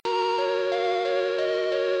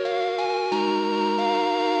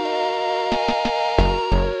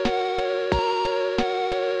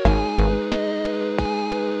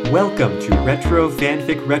Welcome to Retro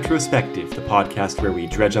Fanfic Retrospective, the podcast where we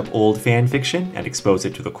dredge up old fanfiction and expose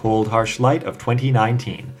it to the cold, harsh light of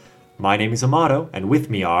 2019. My name is Amato, and with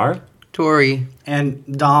me are... Tori. And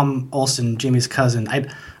Dom Olsen, Jimmy's cousin.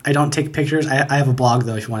 I don't take pictures. I have a blog,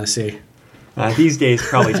 though, if you want to see. These days,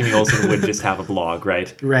 probably Jimmy Olsen would just have a blog,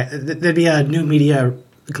 right? Right. There'd be a new media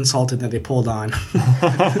consultant that they pulled on.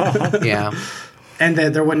 Yeah. And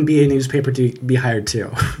there wouldn't be a newspaper to be hired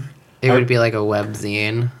to. It would be like a web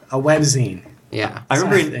zine. A webzine. Yeah. I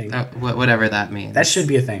remember... Whatever that means. That should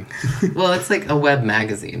be a thing. Well, it's like a web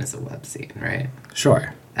magazine is a web zine, right?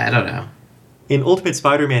 Sure. I don't know. In Ultimate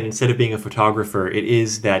Spider-Man, instead of being a photographer, it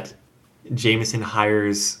is that Jameson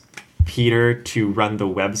hires Peter to run the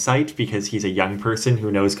website because he's a young person who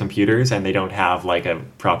knows computers and they don't have like a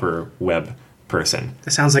proper web person.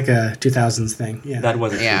 That sounds like a 2000s thing. Yeah. That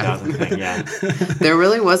was a 2000 thing, yeah. There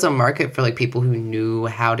really was a market for like people who knew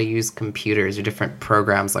how to use computers or different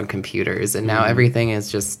programs on computers, and now everything is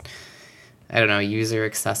just, I don't know, user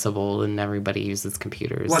accessible, and everybody uses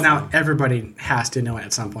computers. Well, now everybody has to know it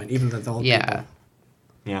at some point, even the old people.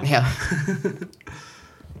 Yeah.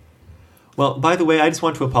 Well, by the way, I just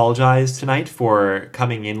want to apologize tonight for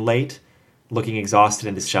coming in late, looking exhausted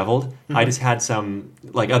and disheveled. Mm-hmm. I just had some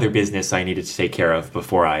other business I needed to take care of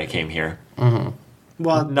before I came here. Mm-hmm.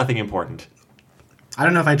 Well, nothing important. I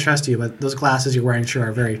don't know if I trust you, but those glasses you're wearing sure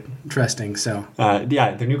are very interesting. So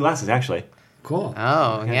yeah, they're new glasses actually. Cool.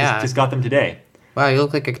 Oh yeah. Just got them today. Wow, you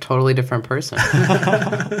look like a totally different person.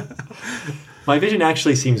 My vision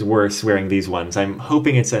actually seems worse wearing these ones. I'm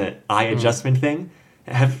hoping it's an eye adjustment thing.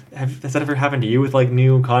 Has that ever happened to you with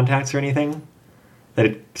new contacts or anything? That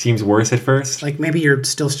it seems worse at first? Like maybe you're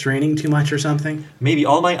still straining too much or something? Maybe.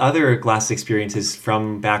 All my other glasses experiences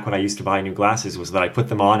from back when I used to buy new glasses was that I put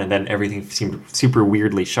them on and then everything seemed super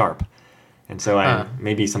weirdly sharp. And so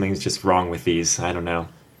maybe something's just wrong with these. I don't know.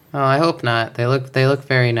 Oh, I hope not. They look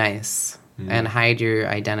very nice and hide your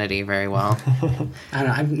identity very well. I don't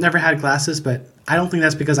know. I've never had glasses, but I don't think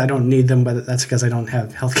that's because I don't need them, but that's because I don't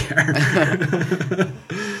have healthcare.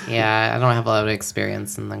 Yeah, I don't have a lot of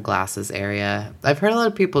experience in the glasses area. I've heard a lot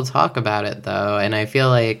of people talk about it, though, and I feel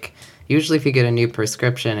like usually if you get a new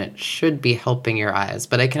prescription, it should be helping your eyes.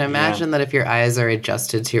 But I can imagine that if your eyes are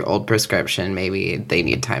adjusted to your old prescription, maybe they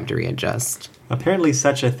need time to readjust. Apparently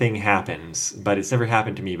such a thing happens, but it's never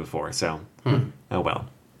happened to me before, so oh well.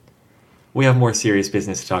 We have more serious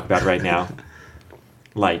business to talk about right now.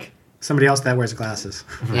 Like... somebody else that wears glasses.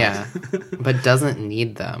 Yeah, but doesn't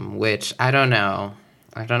need them, which I don't know.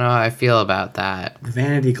 I don't know how I feel about that.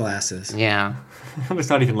 Vanity glasses. Yeah. There's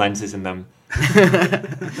not even lenses in them.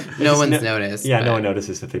 No one's noticed. Yeah, no one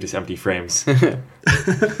notices that they're just empty frames. I've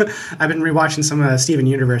been rewatching some Steven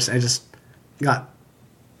Universe. I just got...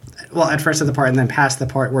 well, at first at the part and then past the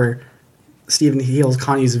part where Steven heals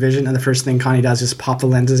Connie's vision, and the first thing Connie does is pop the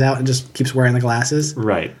lenses out and just keeps wearing the glasses.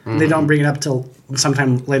 Right. Mm-hmm. They don't bring it up till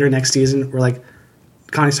sometime later next season where,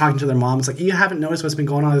 Connie's talking to their mom. It's like, you haven't noticed what's been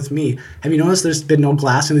going on with me. Have you noticed there's been no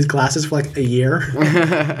glass in these glasses for, a year?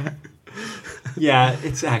 Yeah,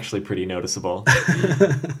 it's actually pretty noticeable.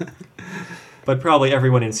 But probably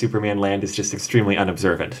everyone in Superman land is just extremely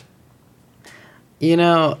unobservant. You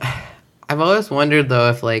know, I've always wondered, though,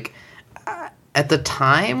 if, at the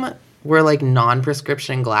time... were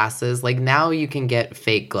non-prescription glasses. Now you can get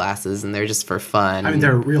fake glasses and they're just for fun. I mean,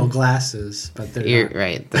 they're real glasses, but they're not.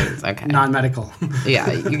 Right. Okay. Non-medical.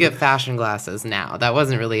 Yeah, you get fashion glasses now. That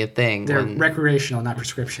wasn't really a thing. They're recreational, not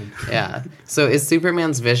prescription. Yeah. So is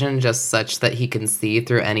Superman's vision just such that he can see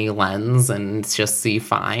through any lens and just see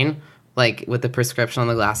fine? With the prescription on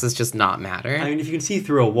the glasses just not matter? I mean, if you can see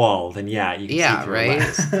through a wall, then yeah, you can see through a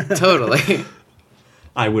lens. Totally.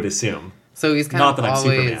 I would assume. So he's kind of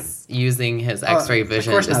always using his X-ray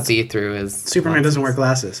vision to see through his... Superman doesn't wear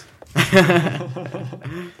glasses.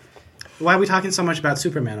 Why are we talking so much about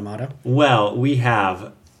Superman, Amato? Well, we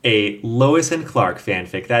have a Lois and Clark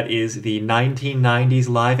fanfic. That is the 1990s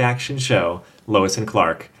live-action show, Lois and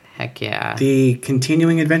Clark. Heck yeah. The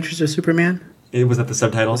Continuing Adventures of Superman? Was that the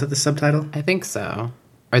subtitle? Was that the subtitle? I think so.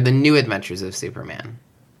 Or The New Adventures of Superman.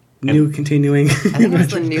 Continuing... I think it was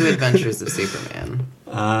The New Adventures of Superman.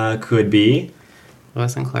 Could be.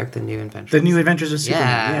 Lois and Clark, The New Adventures. The New Adventures of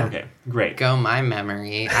Superman, yeah. Okay, great. Go my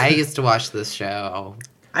memory. I used to watch this show.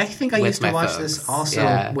 I think I used to watch this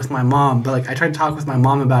also with my mom, but I tried to talk with my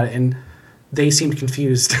mom about it, and they seemed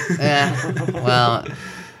confused. Well,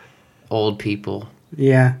 old people.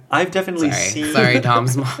 Yeah. I've definitely seen... Sorry,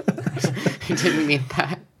 Tom's mom. I didn't mean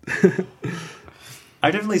that.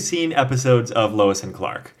 I've definitely seen episodes of Lois and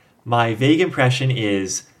Clark. My vague impression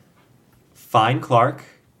is fine Clark,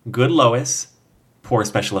 good Lois, poor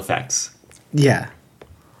special effects. Yeah.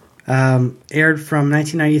 Aired from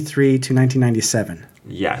 1993 to 1997.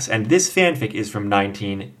 Yes, and this fanfic is from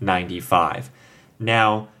 1995.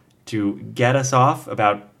 Now, to get us off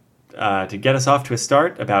to a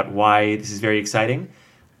start about why this is very exciting,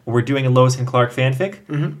 we're doing a Lois and Clark fanfic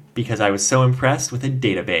because I was so impressed with a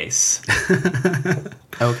database.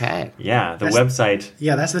 Okay. Yeah, the website.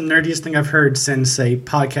 Yeah, that's the nerdiest thing I've heard since a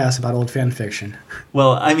podcast about old fan fiction.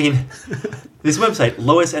 Well, I mean, this website,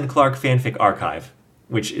 Lois and Clark Fanfic Archive,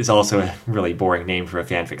 which is also a really boring name for a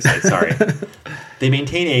fanfic site, sorry. They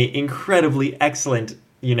maintain a incredibly excellent,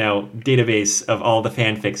 database of all the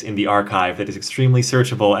fanfics in the archive that is extremely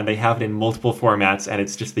searchable, and they have it in multiple formats, and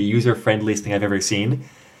it's just the user-friendliest thing I've ever seen.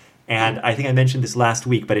 And I think I mentioned this last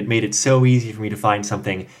week, but it made it so easy for me to find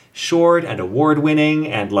something short and award-winning,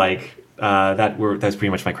 and that's pretty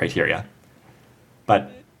much my criteria.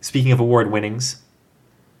 But speaking of award-winnings,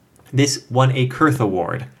 this won a Kurth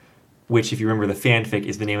Award, which, if you remember, the fanfic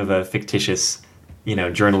is the name of a fictitious,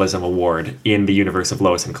 journalism award in the universe of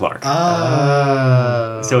Lois and Clark.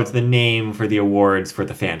 Oh. So it's the name for the awards for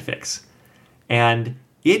the fanfics. And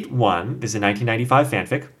it won, this is a 1995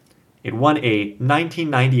 fanfic, it won a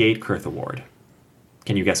 1998 Kurth Award.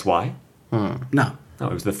 Can you guess why? No. No,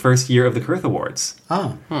 it was the first year of the Kurth Awards.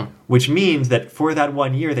 Oh. Which means that for that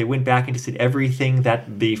 1 year, they went back and just did everything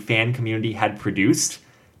that the fan community had produced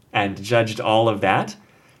and judged all of that.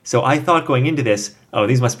 So I thought going into this,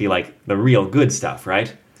 these must be like the real good stuff,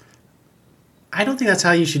 right? I don't think that's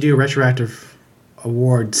how you should do a retroactive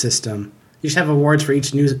award system. You should have awards for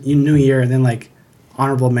each new year and then like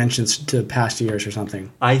honorable mentions to past years or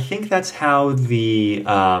something. I think that's how the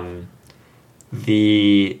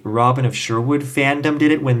Robin of Sherwood fandom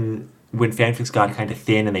did it when fanfics got kind of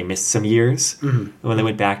thin and they missed some years. Mm-hmm. When they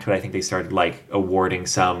went back to it, I think they started like awarding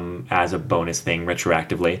some as a bonus thing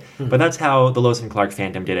retroactively. Mm-hmm. But that's how the Lois and Clark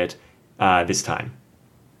fandom did it this time.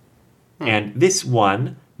 And this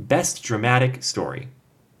won Best Dramatic Story.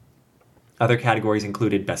 Other categories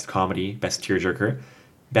included Best Comedy, Best Tearjerker,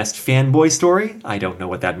 Best Fanboy Story. I don't know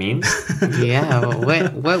what that means. Yeah,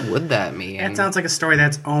 what would that mean? It sounds like a story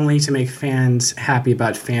that's only to make fans happy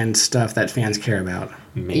about fan stuff that fans care about.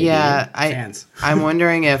 Maybe. Yeah, Fans. I'm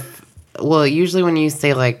wondering if, usually when you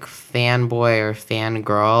say like fanboy or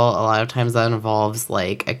fangirl, a lot of times that involves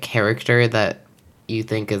like a character that you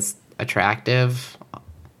think is attractive.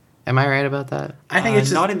 Am I right about that? I think it's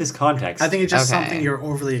just, not in this context. I think it's just Okay. something you're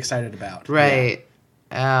overly excited about. Right.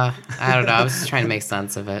 I don't know. I was just trying to make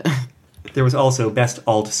sense of it. There was also Best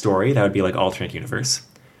Alt Story, that would be like alternate universe.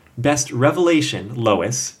 Best Revelation,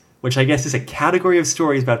 Lois, which I guess is a category of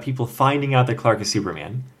stories about people finding out that Clark is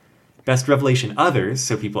Superman. Best Revelation Others,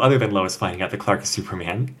 so people other than Lois finding out that Clark is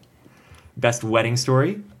Superman. Best Wedding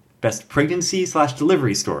Story. Best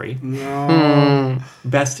Pregnancy/Delivery Story. No.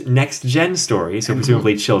 Best Next Gen Story, so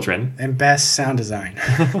presumably children. And best sound design.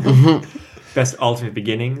 Best Alternate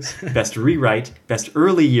Beginnings, Best Rewrite, Best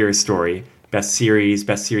Early Years Story, Best Series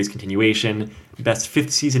Continuation, Best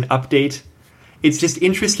Fifth Season Update. It's just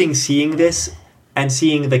interesting seeing this and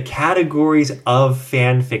seeing the categories of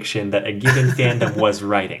fan fiction that a given fandom was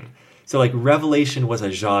writing. So, like, Revelation was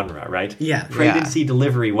a genre, right? Yeah. Pregnancy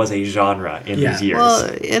Delivery was a genre in these years. Well,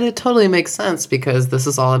 and it totally makes sense because this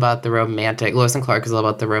is all about the romantic. Lois and Clark is all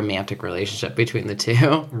about the romantic relationship between the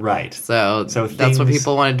two. Right. So that's what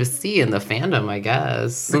people wanted to see in the fandom, I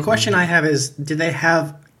guess. The question I have is, did they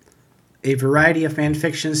have a variety of fan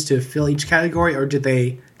fictions to fill each category, or did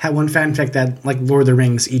they have one fanfic that, like Lord of the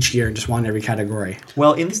Rings, each year and just won every category?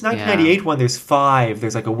 Well, in this 1998 one, there's 5.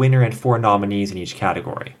 There's like a winner and 4 nominees in each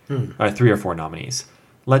category. 3 or 4 nominees.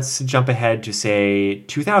 Let's jump ahead to, say,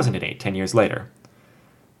 2008, 10 years later.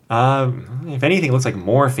 If anything, it looks like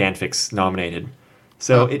more fanfics nominated.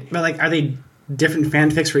 So But, like, are they different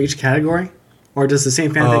fanfics for each category? Or does the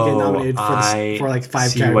same fanfic get nominated for like 5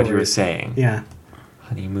 see categories? what you were saying. Yeah.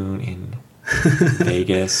 Honeymoon in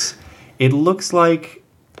Vegas. It looks like,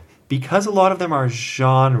 because a lot of them are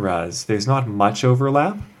genres, there's not much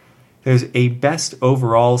overlap. There's a best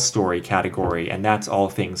overall story category, and that's all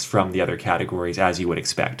things from the other categories, as you would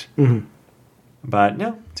expect. Mm-hmm. But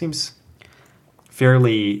no, it seems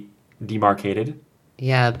fairly demarcated.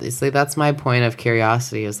 Yeah, see, that's my point of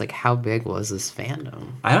curiosity is like, how big was this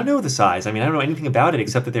fandom? I don't know the size. I mean, I don't know anything about it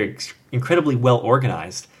except that they're incredibly well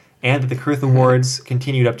organized, and that the Kurth Awards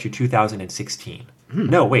continued up to 2016.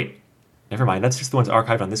 No, wait. Never mind. That's just the ones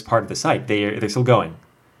archived on this part of the site. They're still going.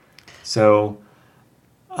 So,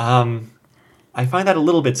 I find that a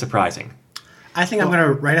little bit surprising. I think I'm going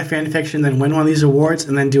to write a fan fiction, then win one of these awards,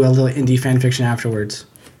 and then do a little indie fan fiction afterwards.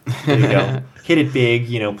 There you go. Hit it big,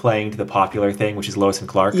 playing to the popular thing, which is Lois and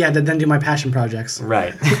Clark. Yeah, then do my passion projects.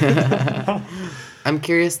 Right. I'm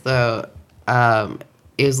curious though,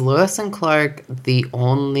 is Lois and Clark the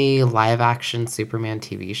only live-action Superman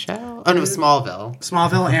TV show? Oh no, Smallville.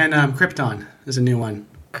 Smallville and Krypton is a new one.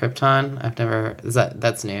 Krypton?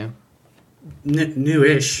 That's new.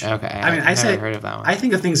 Newish. Okay, I mean, I've never heard of that one. I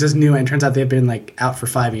think of things as new, and it turns out they've been out for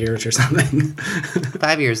 5 years or something.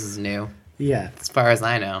 5 years is new, Yeah, as far as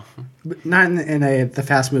I know. but not in the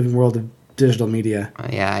fast-moving world of digital media.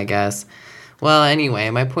 Yeah, I guess. Well, anyway,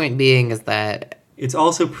 my point being is that It's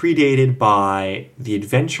also predated by The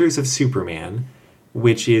Adventures of Superman,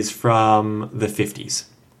 which is from the 50s.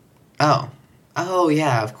 oh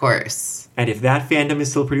yeah, of course. And if that fandom is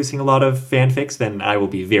still producing a lot of fanfics, then I will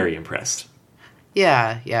be very impressed.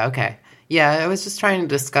 Yeah, okay. Yeah, I was just trying to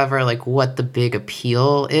discover what the big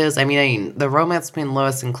appeal is. I mean, the romance between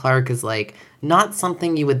Lois and Clark is not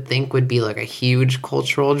something you would think would be a huge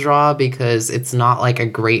cultural draw because it's not a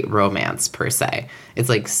great romance per se.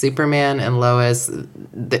 It's Superman and Lois.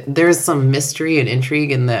 There's some mystery and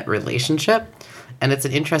intrigue in that relationship, and it's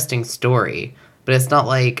an interesting story. But it's not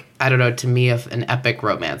I don't know, to me, an epic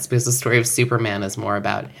romance because the story of Superman is more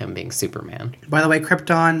about him being Superman. By the way,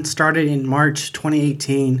 Krypton started in March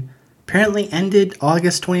 2018. Apparently ended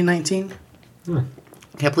August 2019. I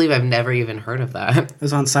can't believe I've never even heard of that. It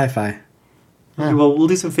was on Sci-Fi. Okay, well, we'll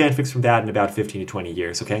do some fanfics from that in about 15 to 20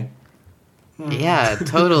 years, okay? Yeah,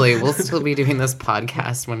 totally. We'll still be doing this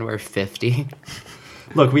podcast when we're 50.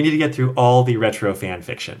 Look, we need to get through all the retro fan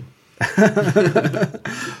fiction.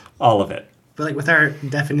 All of it. But with our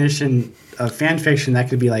definition of fan fiction, that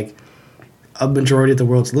could be a majority of the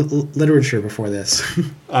world's literature before this.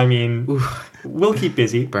 I mean, we'll keep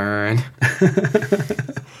busy. Burn.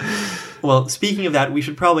 Well, speaking of that, we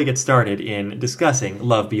should probably get started in discussing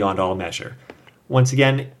Love Beyond All Measure. Once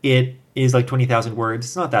again, it is 20,000 words.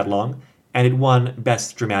 It's not that long. And it won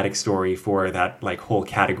Best Dramatic Story for that whole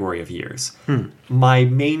category of years. My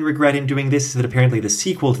main regret in doing this is that apparently the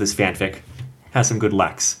sequel to this fanfic has some good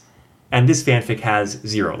Lex. And this fanfic has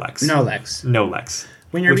 0 Lex. No Lex. No Lex.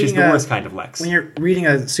 When you're which is reading the worst kind of Lex. When you're reading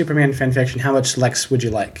a Superman fan fiction, how much Lex would you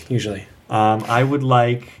like, usually? I would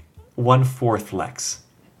like 1/4 Lex.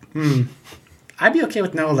 I'd be okay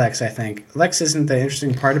with no Lex, I think. Lex isn't the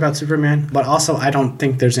interesting part about Superman, but also I don't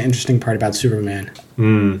think there's an interesting part about Superman.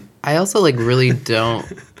 I also really don't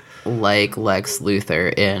like Lex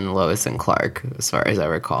Luthor in Lois and Clark, as far as I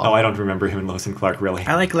recall. Oh, I don't remember him in Lois and Clark, really.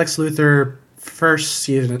 I like Lex Luthor first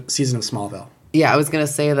season of Smallville. Yeah, I was going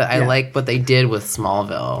to say that I Yeah. like what they did with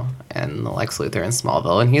Smallville and Lex Luthor in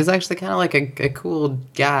Smallville. And he's actually kind of a cool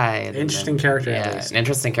guy. Interesting character, at Yeah, least. an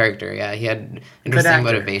interesting character. Yeah, he had interesting actor.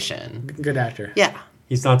 motivation. Good actor. Yeah.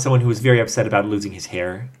 He's not someone who was very upset about losing his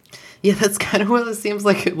hair. Yeah, that's kind of what it seems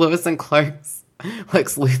like Lois and Clark's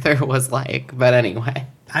Lex Luthor was like. But anyway.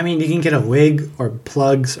 I mean, you can get a wig or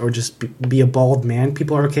plugs or just be a bald man.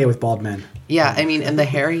 People are okay with bald men. Yeah, I mean, and the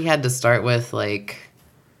hair he had to start with,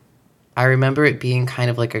 I remember it being kind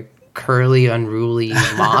of a curly, unruly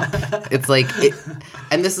mop. It's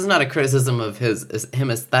and this is not a criticism of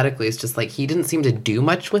him aesthetically. It's just he didn't seem to do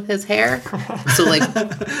much with his hair. So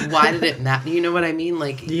why did it matter? You know what I mean?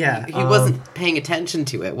 Yeah, he wasn't paying attention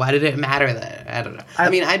to it. Why did it matter that? I don't know. I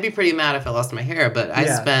mean, I'd be pretty mad if I lost my hair, but I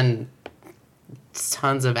Yeah. spend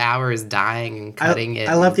tons of hours dyeing and cutting it.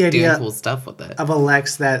 I love the and idea doing cool stuff with it. Of a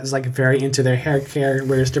Lex that is very into their hair care,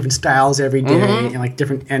 wears different styles every day, and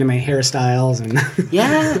different anime hairstyles, and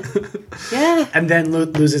Yeah. and then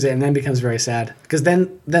loses it, and then becomes very sad because then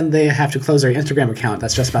they have to close their Instagram account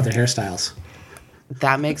that's just about their hairstyles.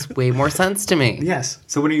 That makes way more sense to me. Yes.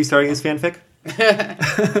 So when are you starting this fanfic?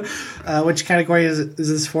 Which category is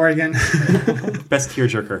this for again? Best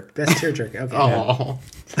tearjerker. Best tearjerker. Okay. Oh.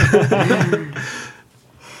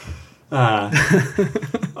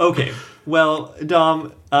 Okay. Well,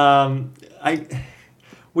 Dom,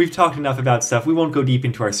 we've talked enough about stuff. We won't go deep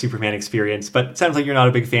into our Superman experience, but it sounds like you're not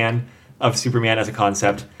a big fan of Superman as a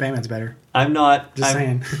concept. Batman's better. I'm not. Just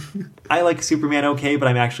saying. I like Superman okay, but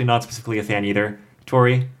I'm actually not specifically a fan either.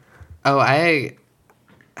 Tori? Oh, I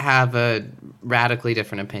have a radically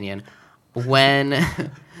different opinion. When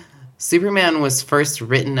Superman was first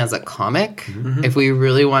written as a comic, if we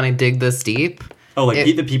really want to dig this deep. Oh,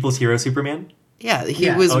 the People's Hero Superman? Yeah, he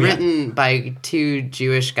Yeah. was Oh, yeah. written by two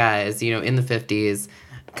Jewish guys, in the 50s,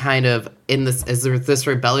 kind of in this as this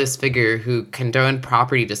rebellious figure who condoned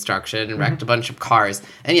property destruction and wrecked a bunch of cars.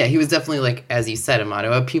 And yeah, he was definitely, as you said,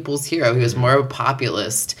 Amato, a people's hero. He was more of a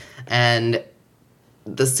populist. And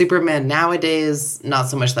the Superman nowadays, not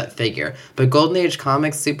so much that figure. But Golden Age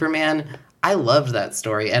comics Superman, I loved that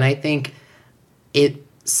story. And I think it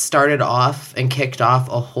started off and kicked off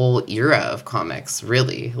a whole era of comics,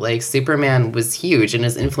 really. Like, Superman was huge, and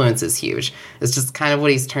his influence is huge. It's just kind of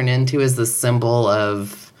what he's turned into is the symbol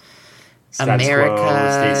of Status America.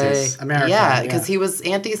 quo, stasis. America, Yeah, because he was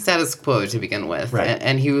anti-status quo to begin with. Right.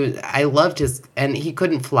 And I loved his, and he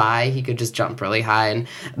couldn't fly, he could just jump really high, and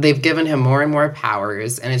they've given him more and more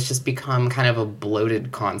powers, and it's just become kind of a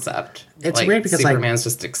bloated concept. It's like, weird because, Superman's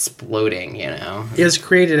just exploding, you know? It was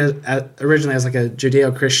created originally as like a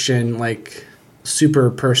Judeo-Christian like super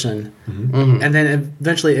person, and then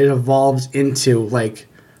eventually it evolved into like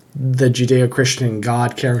the Judeo-Christian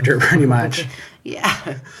God character, pretty much.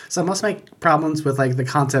 Yeah. So most of my problems with like the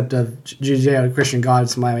concept of Judeo-Christian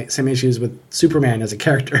gods, my same issues with Superman as a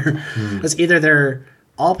character. It's either they're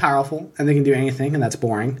all powerful and they can do anything and that's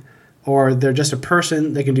boring, or they're just a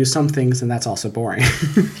person that can do some things and that's also boring.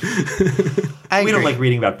 I We don't agree. like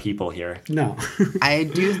reading about people here. No. I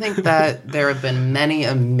do think that there have been many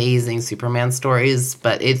amazing Superman stories,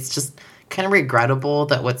 but it's just kind of regrettable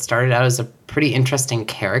that what started out as a pretty interesting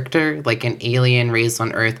character, like an alien raised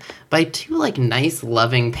on Earth by two like nice,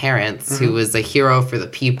 loving parents who was a hero for the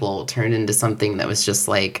people, turned into something that was just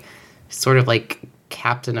like sort of like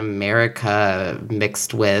Captain America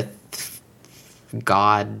mixed with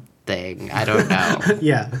God thing. I don't know.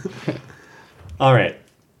 Yeah. All right.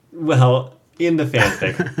 Well, in the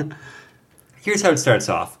fanfic, here's how it starts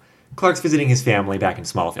off. Clark's visiting his family back in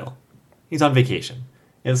Smallville. He's on vacation.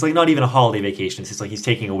 And it's like not even a holiday vacation. It's just like he's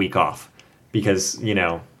taking a week off. Because, you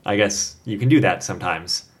know, I guess you can do that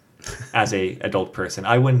sometimes as a adult person.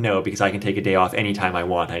 I wouldn't know because I can take a day off anytime I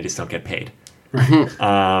want. I just don't get paid.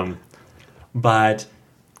 But,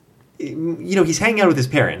 you know, he's hanging out with his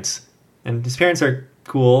parents. And his parents are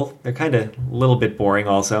cool. They're kind of a little bit boring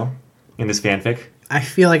also in this fanfic. I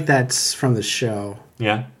feel like that's from the show.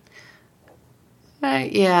 Yeah?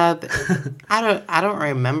 Yeah, I don't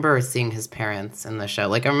remember seeing his parents in the show.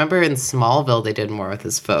 Like, I remember in Smallville they did more with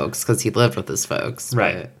his folks because he lived with his folks.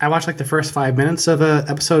 Right. I watched like the first 5 minutes of an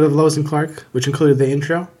episode of Lois and Clark, which included the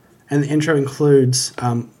intro. And the intro includes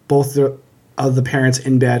both of the parents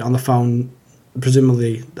in bed on the phone,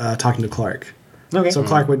 presumably talking to Clark. Okay. So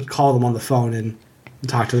Clark would call them on the phone and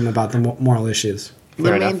talk to them about the moral issues. The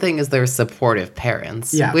Fair main enough. thing is they're supportive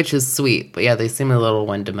parents, Yeah. which is sweet. But yeah, they seem a little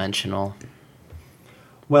one-dimensional.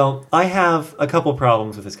 Well, I have a couple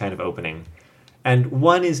problems with this kind of opening. And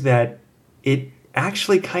one is that it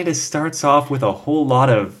actually kind of starts off with a whole lot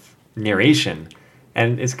of narration.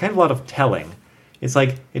 And it's kind of a lot of telling. It's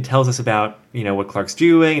like it tells us about, you know, what Clark's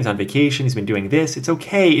doing. He's on vacation. He's been doing this. It's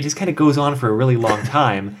okay. It just kind of goes on for a really long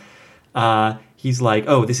time. He's like,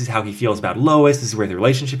 oh, this is how he feels about Lois. This is where the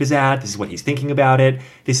relationship is at. This is what he's thinking about it.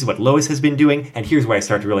 This is what Lois has been doing. And here's where I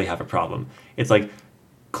start to really have a problem. It's like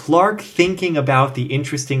Clark thinking about the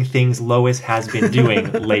interesting things Lois has been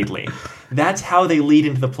doing lately. That's how they lead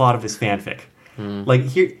into the plot of this fanfic. Like,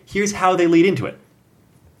 here's how they lead into it.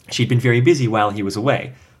 She'd been very busy while he was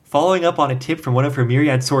away. Following up on a tip from one of her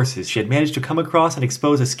myriad sources, she had managed to come across and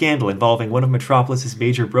expose a scandal involving one of Metropolis's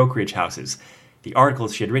major brokerage houses. The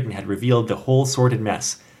articles she had written had revealed the whole sordid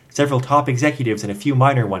mess. Several top executives and a few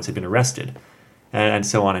minor ones had been arrested. And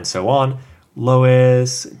so on and so on.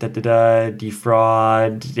 Lois,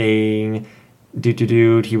 defrauding,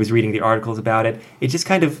 he was reading the articles about it. It just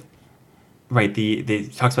kind of, right, the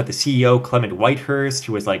talks about the CEO, Clement Whitehurst,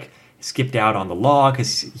 who was like skipped out on the law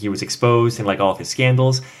because he was exposed in like all of his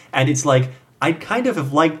scandals. And it's like, I'd kind of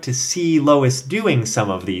have liked to see Lois doing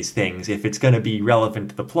some of these things if it's going to be relevant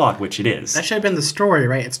to the plot, which it is. That should have been the story,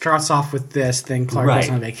 right? It starts off with this, then Clark Right.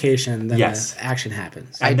 goes on vacation, then Yes. the action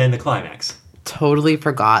happens. And then the climax. Totally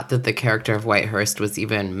forgot that the character of Whitehurst was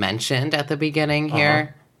even mentioned at the beginning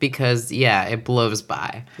here because, yeah, it blows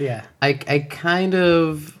by. Yeah. I kind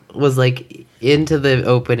of was like into the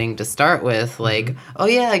opening to start with, like, oh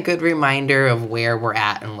yeah, a good reminder of where we're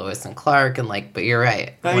at in Lois and Clark, and like, but you're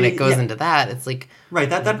right. When it goes yeah. into that, it's like, Right,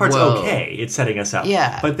 that part's Whoa. okay. It's setting us up.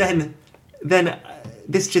 Yeah. But then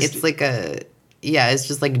this just... it's like it's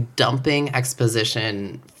just like dumping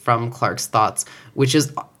exposition from Clark's thoughts, which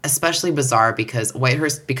is especially bizarre because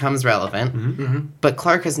Whitehurst becomes relevant, but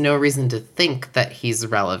Clark has no reason to think that he's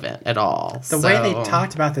relevant at all. The way they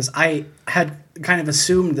talked about this, I had kind of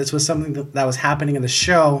assumed this was something that was happening in the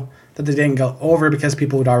show that they didn't go over because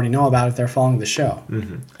people would already know about it if they're following the show.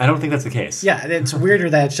 I don't think that's the case. Yeah, it's weirder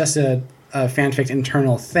that it's just a fanfic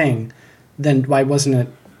internal thing than why wasn't it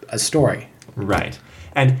a story? Right.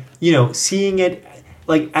 And, you know, seeing it,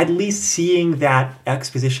 like, at least seeing that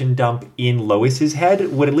exposition dump in Lois's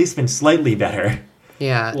head would at least been slightly better.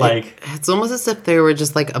 Yeah, Like- it's almost as if they were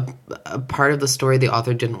just like a part of the story the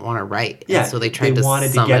author didn't want to write. Yeah, and so they tried they to wanted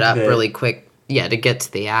to sum get it up the- really quick. to get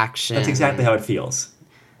to the action. That's exactly how it feels.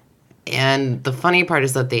 And the funny part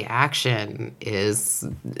is that the action is,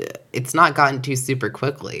 it's not gotten to super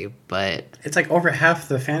quickly, but It's like over half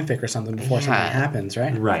the fanfic or something before something Yeah. happens,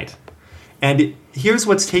 right? Right. And here's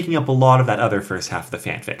what's taking up a lot of that other first half of the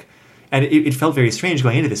fanfic. And it felt very strange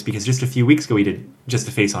going into this because just a few weeks ago we did Just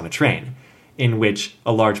a Face on a Train, in which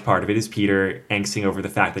a large part of it is Peter angsting over the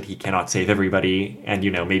fact that he cannot save everybody, and,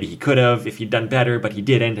 maybe he could have if he'd done better, but he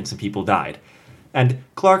didn't, and some people died. And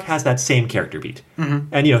Clark has that same character beat.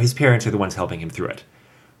 Mm-hmm. And, his parents are the ones helping him through it.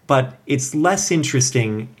 But it's less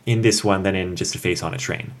interesting in this one than in Just a Face on a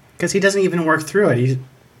Train. Because he doesn't even work through it.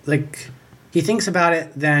 He thinks about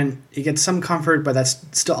it, then he gets some comfort, but that's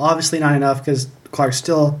still obviously not enough because Clark's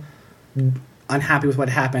still unhappy with what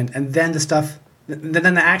happened. And then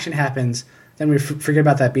then the action happens, then we forget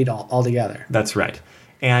about that beat altogether. That's right.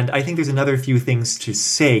 And I think there's another few things to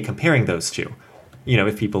say comparing those two.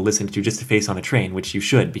 If people listen to Just a Face on a Train, which you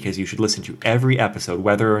should, because you should listen to every episode,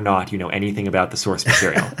 whether or not you know anything about the source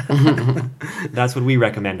material. That's what we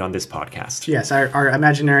recommend on this podcast. Yes, our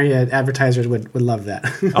imaginary advertisers would love that.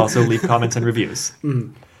 Also, leave comments and reviews.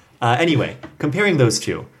 Anyway, comparing those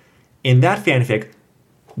two. In that fanfic,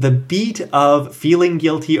 the beat of feeling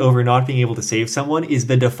guilty over not being able to save someone is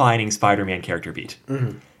the defining Spider-Man character beat.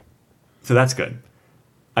 Mm-hmm. So that's good.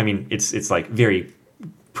 I mean, it's like very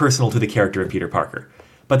personal to the character of Peter Parker.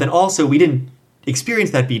 But then also, we didn't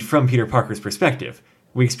experience that beat from Peter Parker's perspective.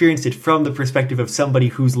 We experienced it from the perspective of somebody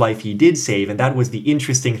whose life he did save, and that was the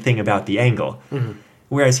interesting thing about the angle. Mm-hmm.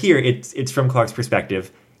 Whereas here, it's from Clark's perspective.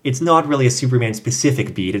 It's not really a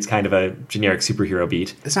Superman-specific beat. It's kind of a generic superhero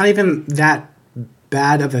beat. It's not even that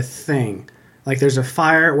bad of a thing. Like, there's a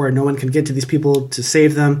fire where no one can get to these people to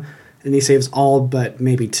save them, and he saves all but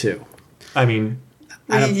maybe 2. I mean,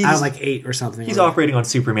 out of like 8 or something. He's operating on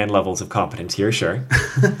Superman levels of competence here, sure.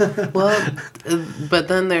 Well, but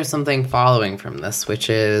then there's something following from this, which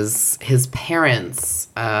is his parents,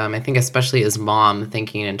 I think especially his mom,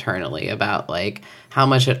 thinking internally about, like, how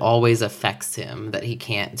much it always affects him that he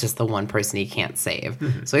can't, just the one person he can't save.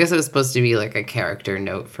 Mm-hmm. So I guess it was supposed to be, like, a character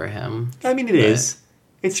note for him. I mean, it is.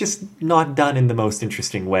 It's just not done in the most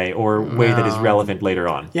interesting way or way that is relevant later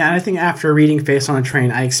on. Yeah, and I think after reading Face on a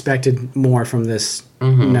Train, I expected more from this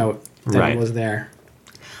note than was there.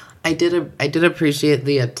 I did appreciate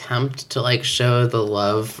the attempt to, like, show the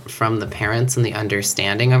love from the parents and the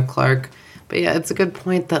understanding of Clark. But yeah, it's a good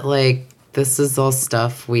point that, like, this is all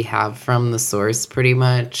stuff we have from the source pretty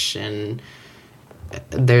much, and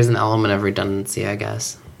there's an element of redundancy, I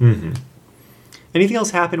guess. Mm-hmm. Anything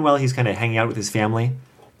else happen while he's kind of hanging out with his family?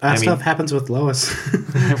 Stuff happens with Lois.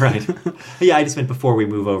 Right. Yeah, I just meant before we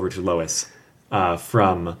move over to Lois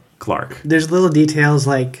from Clark. There's little details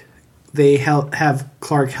like they have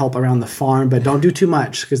Clark help around the farm, but don't do too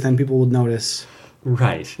much because then people will notice.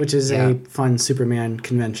 Right. Which is a fun Superman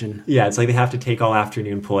convention. Yeah, it's like they have to take all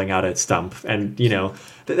afternoon pulling out a stump. And,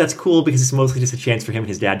 that's cool because it's mostly just a chance for him and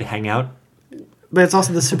his dad to hang out. But it's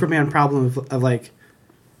also the Superman problem of like,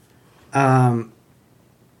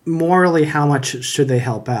 morally, how much should they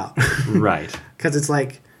help out? Right. Because it's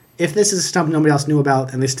like, if this is a stump nobody else knew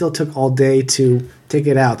about and they still took all day to take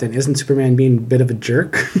it out, then isn't Superman being a bit of a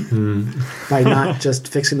jerk by not just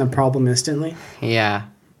fixing the problem instantly? Yeah.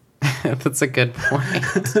 That's a good point.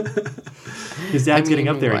 His dad's getting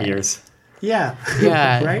up there in years. Yeah.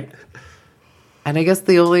 Yeah. Right? And I guess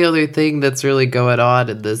the only other thing that's really going on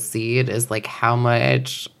in this scene is, like, how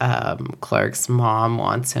much Clark's mom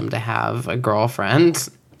wants him to have a girlfriend.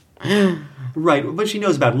 Right, but she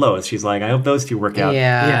knows about Lois. She's like, I hope those two work out.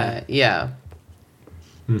 Yeah.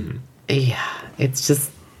 Mm-hmm. Yeah, it's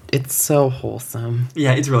just, it's so wholesome.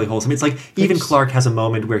 Yeah, it's really wholesome. It's like, even Clark has a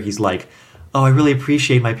moment where he's like, oh, I really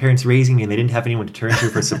appreciate my parents raising me and they didn't have anyone to turn to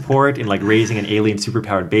for support in, like, raising an alien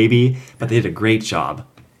superpowered baby, but they did a great job.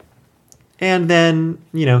 And then,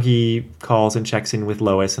 he calls and checks in with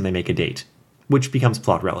Lois and they make a date, which becomes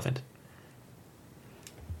plot relevant.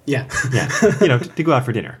 Yeah. Yeah, to go out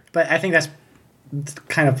for dinner. But I think that's the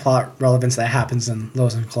kind of plot relevance that happens in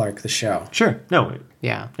Lois and Clark, the show. Sure. No.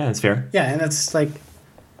 Yeah. Yeah, that's fair. Yeah, and that's like,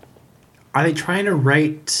 are they trying to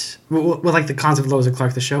write, with like the concept of Lois and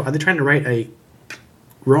Clark, the show, are they trying to write a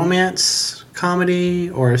romance comedy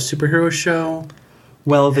or a superhero show?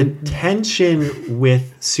 Well, the tension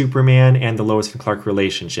with Superman and the Lois and Clark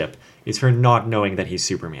relationship is her not knowing that he's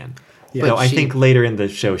Superman. Yeah. Though I think later in the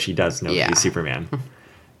show she does know that he's Superman.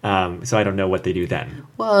 So I don't know what they do then.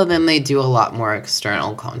 Well, then they do a lot more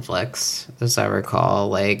external conflicts, as I recall,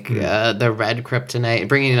 like the red kryptonite,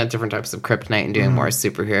 bringing in different types of kryptonite and doing more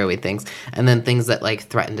superhero-y things, and then things that, like,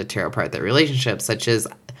 threaten to tear apart their relationship, such as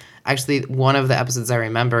Actually, one of the episodes I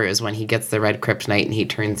remember is when he gets the red kryptonite and he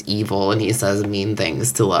turns evil and he says mean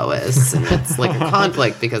things to Lois. And it's like a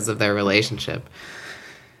conflict because of their relationship.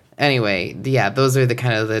 Anyway, yeah, those are the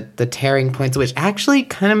kind of the tearing points, which actually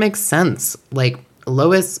kind of makes sense. Like,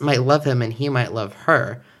 Lois might love him and he might love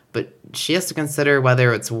her, but she has to consider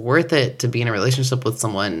whether it's worth it to be in a relationship with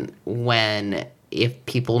someone when, if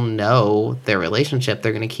people know their relationship,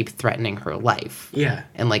 they're going to keep threatening her life. Yeah.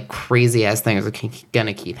 And, like, crazy-ass things are going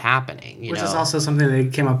to keep happening, Which is also something they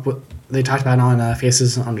came up with, they talked about on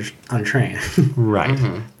Faces on a Train.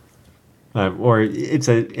 Right. Or it's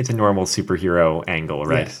a normal superhero angle,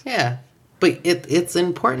 right? Yes. Yeah. But it's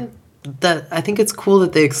important that, I think it's cool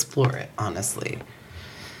that they explore it, honestly.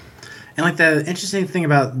 And, like, the interesting thing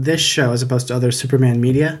about this show as opposed to other Superman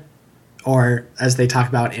media, or as they talk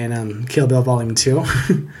about in Kill Bill Volume 2,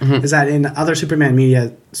 is that in other Superman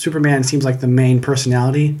media, Superman seems like the main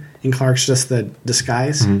personality, and Clark's just the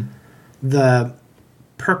disguise. The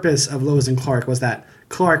purpose of Lois and Clark was that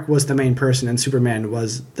Clark was the main person and Superman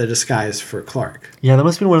was the disguise for Clark. Yeah, that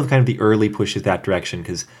must have been one of kind of the early pushes that direction,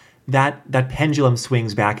 because that pendulum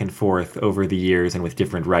swings back and forth over the years and with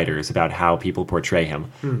different writers about how people portray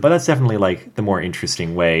him. But that's definitely, like, the more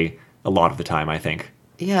interesting way a lot of the time, I think.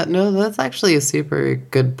 Yeah, no, that's actually a super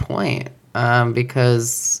good point.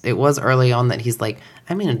 Because it was early on that he's like,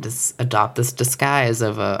 I'm going to adopt this disguise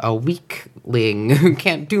of a weakling who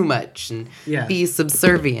can't do much and be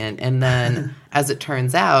subservient. And then, as it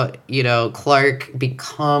turns out, Clark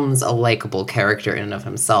becomes a likable character in and of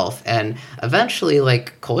himself. And eventually,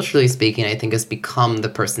 like, culturally speaking, I think has become the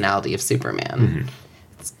personality of Superman.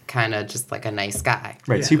 It's kind of just like a nice guy.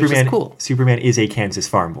 Right, Yeah. Superman. Which is cool. Superman is a Kansas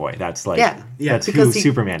farm boy. That's like that's who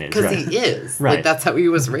Superman is. Because Right. he is. Right. Like, that's how he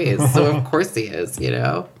was raised. So of course he is,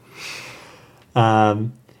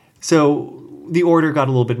 So the order got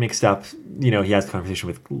a little bit mixed up. He has the conversation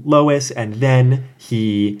with Lois, and then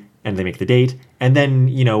they make the date. And then,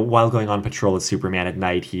 while going on patrol as Superman at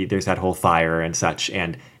night, there's that whole fire and such,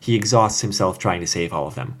 and he exhausts himself trying to save all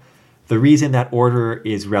of them. The reason that order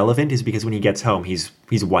is relevant is because when he gets home, he's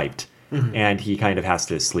wiped, and he kind of has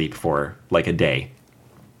to sleep for like a day.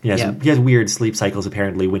 He has weird sleep cycles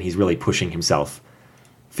apparently when he's really pushing himself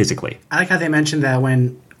physically. I like how they mentioned that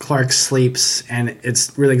when Clark sleeps and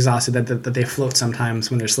it's really exhausted, that they float sometimes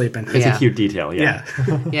when they're sleeping. It's a cute detail, yeah.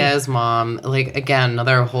 Yeah, his mom, like, again,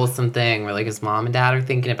 another wholesome thing where, like, his mom and dad are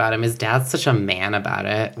thinking about him. His dad's such a man about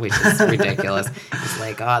it, which is ridiculous. He's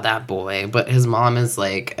like, oh, that boy. But his mom is,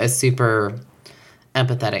 like, a super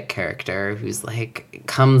empathetic character who's, like,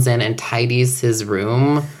 comes in and tidies his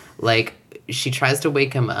room. Like, she tries to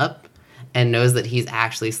wake him up and knows that he's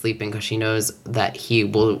actually sleeping because she knows that he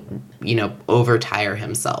will, overtire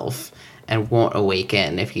himself and won't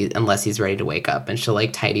awaken unless he's ready to wake up. And she'll,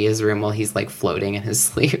 like, tidy his room while he's, like, floating in his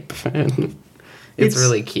sleep. it's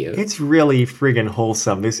really cute. It's really friggin'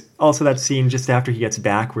 wholesome. There's also that scene just after he gets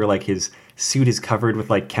back where, like, his suit is covered with,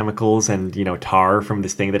 like, chemicals and, tar from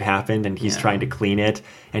this thing that happened, and he's trying to clean it,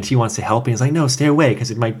 and she wants to help, and he's like, no, stay away, because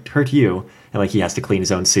it might hurt you. And, like, he has to clean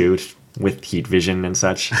his own suit with heat vision and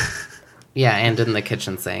such. Yeah, and in the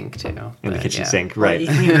kitchen sink, too. In the kitchen sink, right.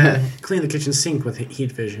 Well, you clean the kitchen sink with heat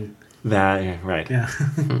vision. Right. Yeah.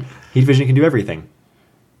 Heat vision can do everything.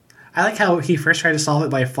 I like how he first tried to solve it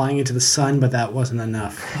by flying into the sun, but that wasn't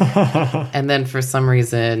enough. And then for some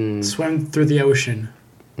reason... Swim through the ocean.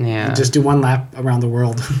 Yeah. Just do one lap around the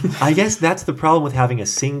world. I guess that's the problem with having a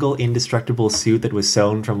single indestructible suit that was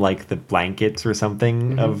sewn from, like, the blankets or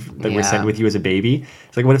something that were sent with you as a baby.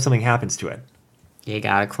 It's like, what if something happens to it? You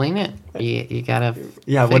gotta clean it. You gotta.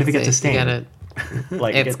 Yeah, what if it gets a stain?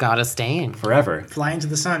 Like, it's gotta stain forever. Fly into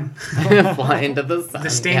the sun. Fly into the sun.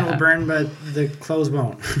 The stain will burn, but the clothes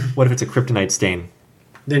won't. What if it's a kryptonite stain?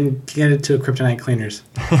 Then get it to kryptonite cleaners.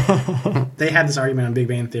 They had this argument on Big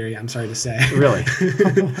Bang Theory, I'm sorry to say. Really?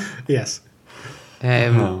 Yes.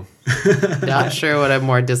 Not sure what I'm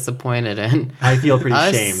more disappointed in. I feel pretty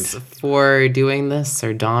Us shamed. for doing this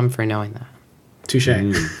or Dom for knowing that. Touche.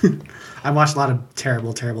 I've watched a lot of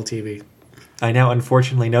terrible, terrible TV. I now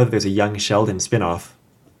unfortunately know that there's a Young Sheldon spinoff.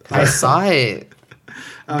 I saw it.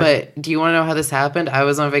 But do you want to know how this happened? I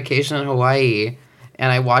was on vacation in Hawaii,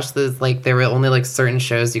 and I watched this, like, there were only, like, certain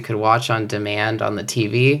shows you could watch on demand on the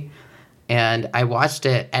TV. And I watched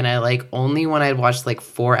it, and I, like, only when I'd watched, like,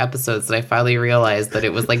 4 episodes did I finally realize that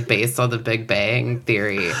it was, like, based on the Big Bang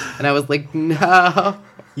Theory. And I was like, no.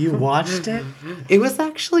 You watched it? It was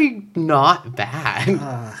actually not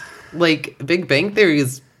bad. Like, Big Bang Theory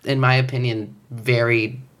is, in my opinion,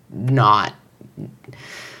 very not...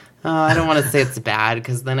 I don't want to say it's bad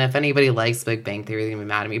because then if anybody likes Big Bang Theory, they're gonna be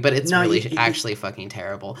mad at me. But it's No, really you- actually fucking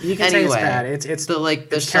terrible. You can say it's bad. It's the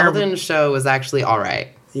it's Sheldon terrible. show was actually all right.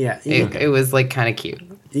 Yeah, It was like kind of cute.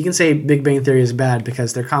 you can say Big Bang Theory is bad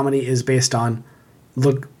because their comedy is based on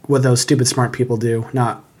look what those stupid smart people do,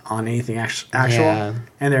 not on anything actual. Yeah.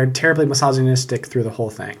 And they're terribly misogynistic through the whole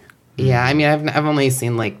thing. Yeah, I mean, I've only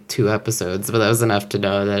seen like 2 episodes, but that was enough to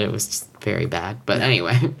know that it was just very bad. But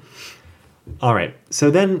anyway, All right. So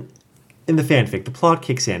then, in the fanfic, the plot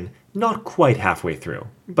kicks in, not quite halfway through,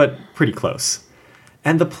 but pretty close.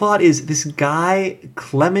 And the plot is this guy,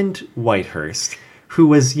 Clement Whitehurst, who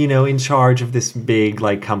was, in charge of this big,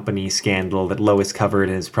 company scandal that Lois covered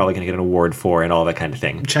and is probably going to get an award for and all that kind of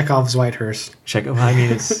thing. Chekhov's Whitehurst. Well, I mean,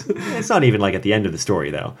 it's not even, at the end of the story,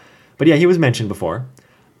 though. But yeah, he was mentioned before.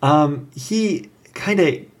 He kind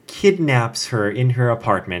of kidnaps her in her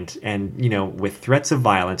apartment and, with threats of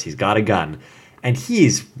violence, he's got a gun. And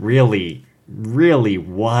he's really, really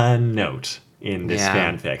one note in this Yeah.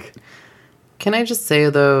 fanfic. can I just say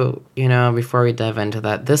though, before we dive into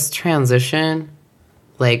that, this transition,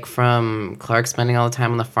 from Clark spending all the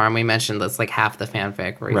time on the farm, we mentioned that's half the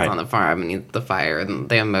fanfic where he's Right. on the farm and the fire and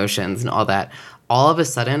the emotions and all that. All of a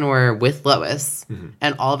sudden, we're with Lois,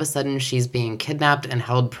 and all of a sudden, she's being kidnapped and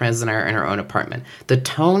held prisoner in her own apartment. The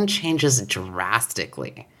tone changes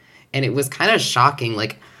drastically, and it was kind of shocking.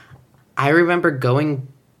 I remember going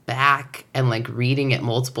back and reading it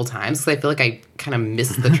multiple times because I feel like I kind of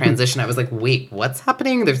missed the transition. I was like, wait, what's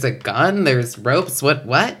happening? There's a gun, there's ropes, what?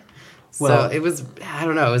 Well- So it was, I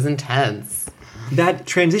don't know, it was intense. That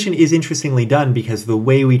transition is interestingly done because the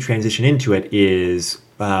way we transition into it is,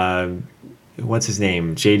 what's his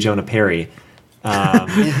name? J. Jonah Perry.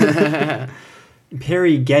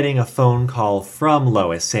 Perry getting a phone call from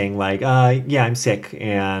Lois saying yeah, I'm sick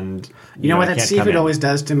and You know what I that can't come seafood in. always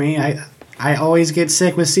does to me? I always get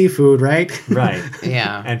sick with seafood, right? Right.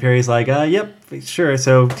 Yeah. And Perry's like, yep, sure.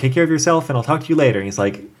 So take care of yourself and I'll talk to you later. And he's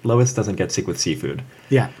like, Lois doesn't get sick with seafood.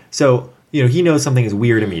 Yeah. So, he knows something is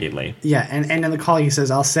weird immediately. Yeah, and in the call he says,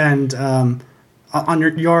 "I'll send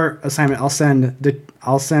on your assignment. I'll send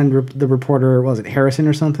the reporter. What was it, Harrison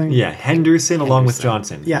or something? Yeah, Henderson along with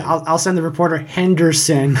Johnson. Yeah, I'll send the reporter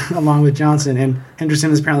Henderson along with Johnson, and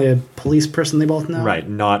Henderson is apparently a police person they both know. Right,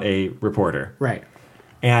 not a reporter. Right.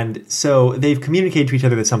 And so they've communicated to each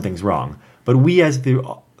other that something's wrong. But we as the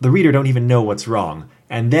reader don't even know what's wrong.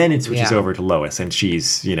 And then it switches Yeah. over to Lois and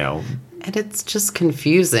she's, And it's just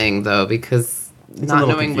confusing though because a not little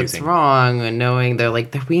knowing confusing. what's wrong and knowing they're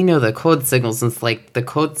we know the code signals. And it's the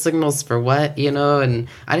code signals for what, And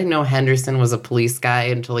I didn't know Henderson was a police guy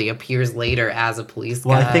until he appears later as a police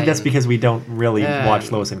well, guy. I think that's and because we don't really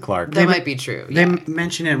watch Lois and Clark. that might be true. They Yeah.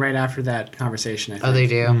 mention it right after that conversation. I think. Oh, they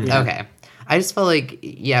do? Okay. I just felt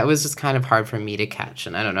it was just kind of hard for me to catch,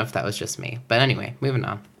 and I don't know if that was just me. But anyway, moving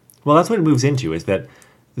on. Well, that's what it moves into, is that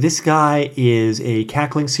this guy is a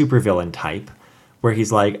cackling supervillain type, where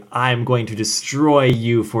he's like, I'm going to destroy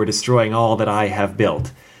you for destroying all that I have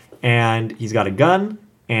built. And he's got a gun,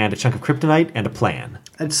 and a chunk of kryptonite, and a plan.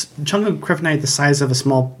 It's a chunk of kryptonite the size of a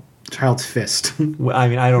small child's fist. Well, I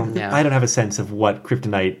mean, I don't Yeah. have a sense of what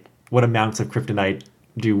amounts of kryptonite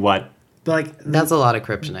do what. But That's a lot of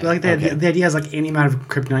kryptonite. the idea is any amount of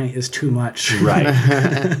kryptonite is too much. Right.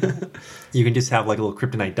 You can just have a little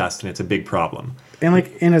kryptonite dust, and it's a big problem. And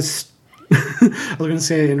in a I was going to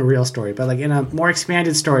say in a real story, but in a more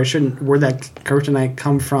expanded story, shouldn't where that kryptonite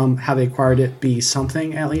come from, how they acquired it, be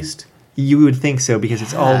something at least? You would think so, because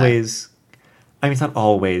it's always... I mean, it's not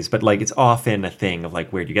always, but it's often a thing of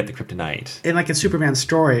where do you get the kryptonite? In in Superman's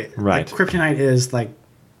story, Right. kryptonite is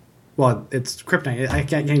well, it's kryptonite. I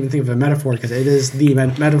can't even think of a metaphor because it is the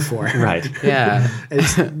metaphor. Right. yeah.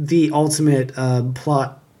 It's the ultimate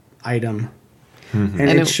plot item. And, And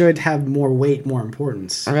it it- should have more weight, more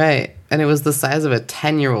importance. Right. And it was the size of a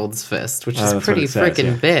 10-year-old's fist, which is that's what pretty it says, freaking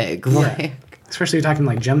yeah. big. Yeah. Especially if you're talking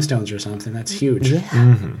gemstones or something. That's huge.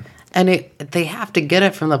 And they have to get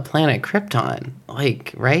it from the planet Krypton.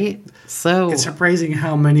 Right? So It's surprising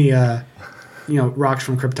how many rocks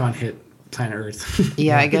from Krypton hit planet Earth.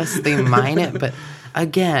 yeah, I guess they mine it, but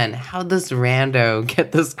again, how does Rando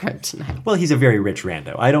get this kryptonite? Well, he's a very rich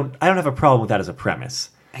rando. I don't have a problem with that as a premise,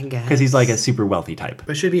 I guess because he's a super wealthy type.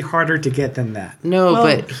 But it should be harder to get than that. No, Well-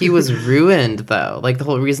 but he was ruined though. The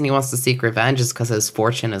whole reason he wants to seek revenge is because his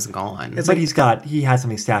fortune is gone. It's But he has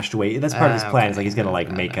something stashed away. That's part of his plan. okay. Is he's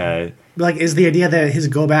gonna make a. Is the idea that his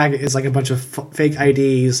go bag is a bunch of fake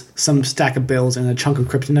IDs, some stack of bills, and a chunk of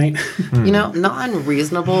kryptonite? Not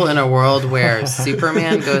unreasonable in a world where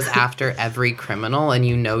Superman goes after every criminal and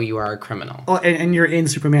you know you are a criminal. Oh, and you're in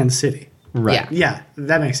Superman City. Right. Yeah. Yeah,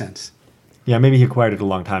 that makes sense. Yeah, maybe he acquired it a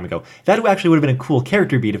long time ago. That actually would have been a cool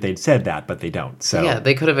character beat if they'd said that, but they don't. So Yeah,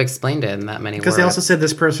 they could have explained it in that many words. Because they also said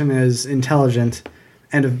this person is intelligent,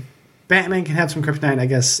 and if Batman can have some kryptonite, I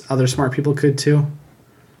guess other smart people could too.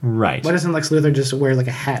 Right. Why doesn't Lex Luthor just wear like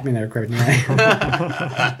a hat made out of kryptonite?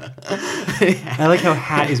 I like how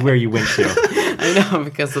hat is where you went to. I know,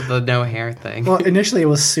 because of the no hair thing. Well, initially it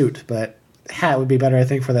was suit, but hat would be better, I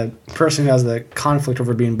think, for the person who has the conflict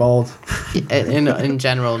over being bald. in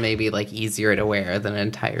general, maybe like easier to wear than an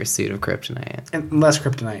entire suit of kryptonite. And less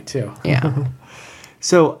kryptonite, too. Yeah.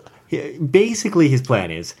 So basically his plan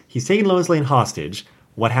is he's taking Lois Lane hostage.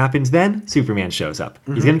 What happens then? Superman shows up.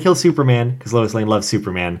 He's going to kill Superman because Lois Lane loves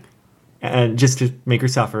Superman, and just to make her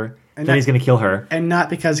suffer. And then he's going to kill her. And not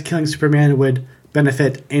because killing Superman would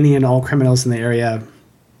benefit any and all criminals in the area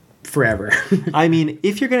forever. I mean,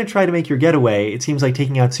 if you're going to try to make your getaway, it seems like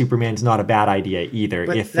taking out Superman's not a bad idea either.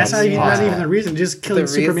 But if that's not even the reason. Just killing The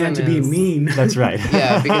Superman to reason be is- mean. That's right.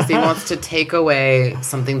 Yeah, because he wants to take away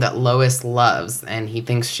something that Lois loves, and he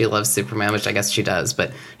thinks she loves Superman, which I guess she does,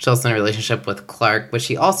 but she's also in a relationship with Clark, which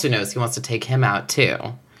he also knows he wants to take him out too.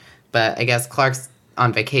 But I guess Clark's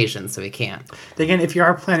on vacation, so he can't. Again, if you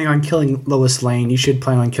are planning on killing Lois Lane, you should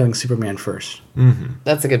plan on killing Superman first.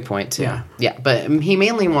 That's a good point, too. Yeah. Yeah, but he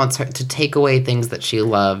mainly wants her to take away things that she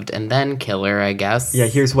loved and then kill her, I guess. Yeah,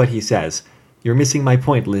 here's what he says. You're missing my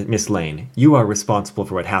point, Miss Lane. You are responsible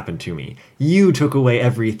for what happened to me. You took away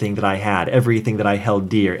everything that I had, everything that I held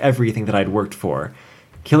dear, everything that I'd worked for.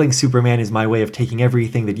 Killing Superman is my way of taking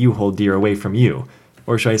everything that you hold dear away from you.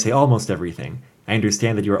 Or should I say almost everything. I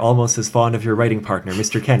understand that you are almost as fond of your writing partner,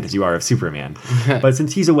 Mr. Kent, as you are of Superman. But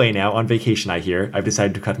since he's away now, on vacation I hear, I've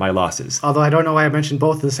decided to cut my losses. Although I don't know why I mentioned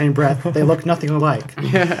both in the same breath. They look nothing alike.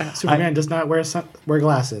 Superman does not wear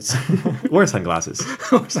glasses. Or sunglasses.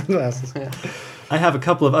 Or sunglasses. I have a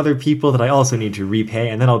couple of other people that I also need to repay,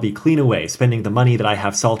 and then I'll be clean away, spending the money that I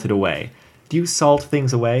have salted away. Do you salt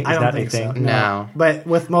things away? Is I don't that think a thing? so. No. But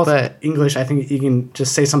with most But- English, I think you can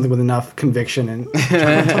just say something with enough conviction and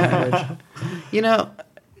language. You know,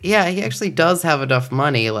 yeah, he actually does have enough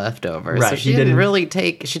money left over. So Right, she he didn't didn't- really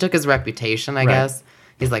take... She took his reputation, I Right. guess.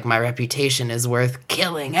 He's like, my reputation is worth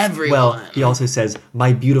killing everyone. Well, he also says,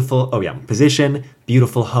 my beautiful, position,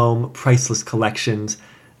 beautiful home, priceless collections.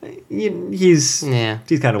 He's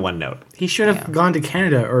kind of one note. He should have gone to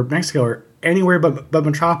Canada or Mexico or anywhere but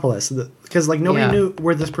Metropolis, because like nobody Yeah. knew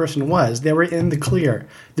where this person was. They were in the clear.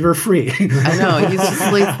 They were free. I know, he's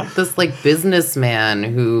just like this like businessman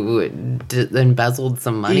who embezzled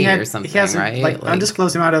some money or something, he has right? like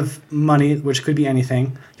undisclosed amount of money, which could be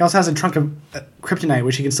anything. He also has a trunk of kryptonite,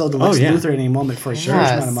 which he can sell to Lex yeah. Luthor at any moment for a huge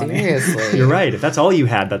amount of money. seriously. You're right. If that's all you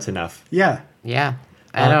had, that's enough. Yeah. Yeah.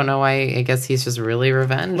 I don't know why. I guess he's just really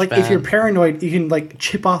revenge. Like if you're paranoid, you can like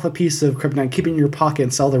chip off a piece of kryptonite, keep it in your pocket,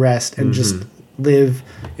 and sell the rest, and just live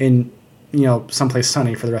in someplace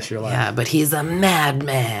sunny for the rest of your life. Yeah, but he's a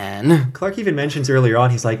madman. Clark even mentions earlier on,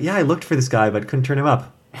 he's like, yeah, I looked for this guy, but couldn't turn him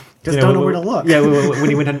up. Just don't know where to look. Yeah, when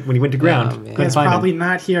he went to ground, man. couldn't It's find him. probably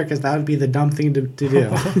not here because that would be the dumb thing to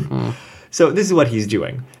do. So this is what he's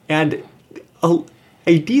doing. And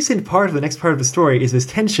a decent part of the next part of the story is this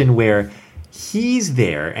tension where he's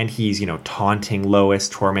there and he's, taunting Lois,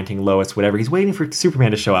 tormenting Lois, whatever. He's waiting for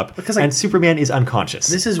Superman to show up. Because, and Superman is unconscious.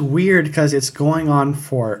 This is weird because it's going on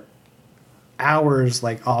for hours,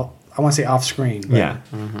 like I want to say off screen. But yeah.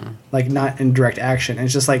 like not in direct action. And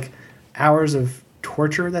it's just like hours of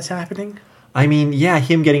torture that's happening. I mean, yeah,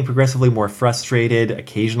 him getting progressively more frustrated,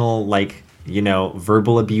 occasional,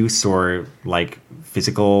 verbal abuse or,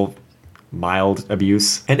 physical mild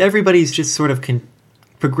abuse. And everybody's just sort of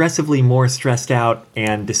progressively more stressed out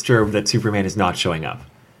and disturbed that Superman is not showing up.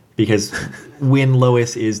 Because when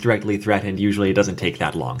Lois is directly threatened, usually it doesn't take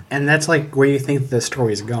that long. And that's like where you think the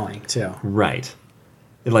story is going too. Right.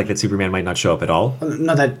 Like that Superman might not show up at all.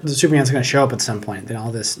 No, that Superman's going to show up at some point. Then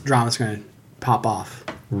all this drama's going to pop off.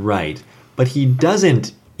 Right. But he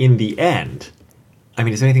doesn't in the end. I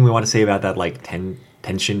mean, is there anything we want to say about that,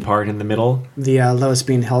 tension part in the middle? The Lois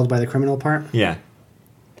being held by the criminal part. Yeah.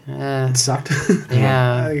 It sucked.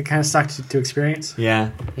 Yeah. It kind of sucked to experience.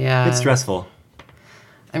 Yeah. Yeah. It's stressful.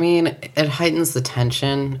 I mean, it heightens the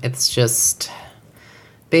tension. It's just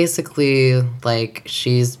basically like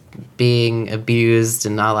she's being abused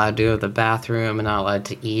and not allowed to go to the bathroom and not allowed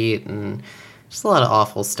to eat, and just a lot of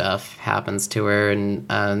awful stuff happens to her. And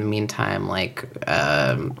in the meantime,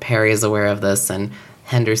 Perry is aware of this, and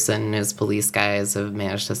Henderson and his police guys have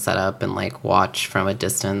managed to set up and watch from a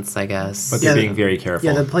distance, I guess. But they're being very careful.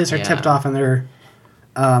 Yeah, the police are Yeah. tipped off and they're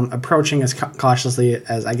approaching as cautiously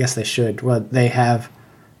as I guess they should. Well, they have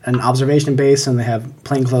an observation base and they have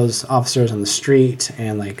plainclothes officers on the street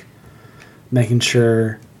and making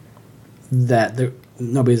sure that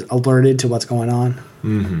nobody's alerted to what's going on.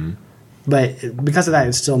 Mm-hmm. But because of that,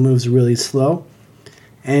 it still moves really slow.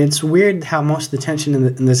 And it's weird how most of the tension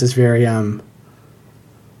in this is very,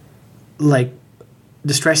 like,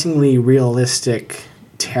 distressingly realistic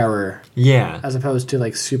terror. Yeah. As opposed to,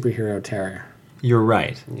 like, superhero terror. You're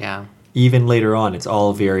right. Yeah. Even later on, it's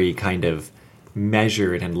all very kind of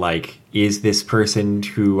measured and like, is this person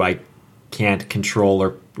who I can't control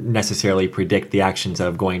or necessarily predict the actions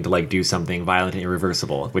of going to like do something violent and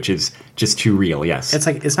irreversible, which is just too real. Yes. It's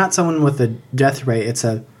like, it's not someone with a death ray. It's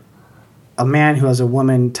a man who has a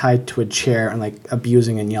woman tied to a chair and like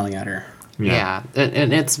abusing and yelling at her. Yeah.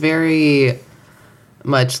 And it's very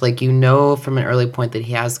much like, you know, from an early point that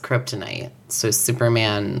he has kryptonite, so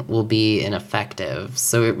Superman will be ineffective.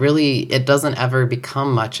 So it doesn't ever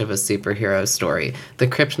become much of a superhero story. The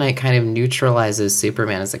kryptonite kind of neutralizes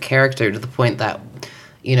Superman as a character to the point that,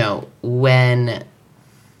 you know, we'll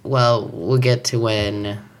get to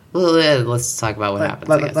when. Well, let's talk about what happens.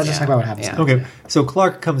 Let's just talk about what happens. Yeah. Okay, so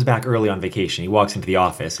Clark comes back early on vacation. He walks into the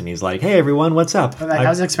office and he's like, "Hey, everyone, what's up?" I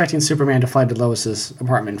was expecting Superman to fly to Lois's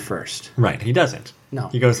apartment first. Right, he doesn't. No.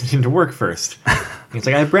 He goes into work first. He's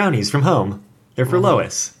like, "I have brownies from home. They're for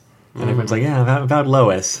Lois." And everyone's like, "Yeah, about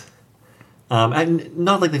Lois." And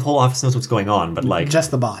not like the whole office knows what's going on, but like...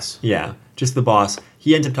 Just the boss. Yeah, just the boss.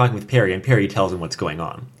 He ends up talking with Perry, and Perry tells him what's going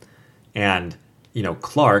on. And, you know,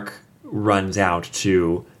 Clark runs out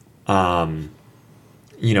to... to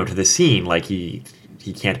the scene, like he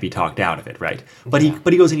can't be talked out of it, right? But he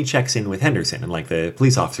goes and he checks in with Henderson and like the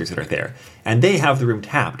police officers that are there, and they have the room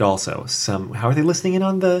tapped also. How are they listening in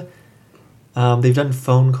on the? They've done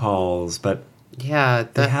phone calls, but Yeah,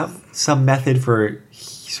 they have some method for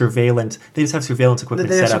surveillance. They just have surveillance equipment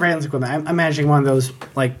They have set up. surveillance equipment. I'm imagining one of those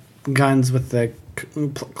like guns with the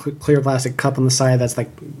clear plastic cup on the side that's like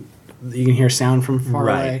you can hear sound from far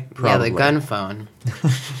away. Probably. the gun phone.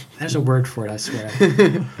 There's a word for it, I swear.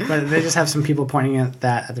 But they just have some people pointing at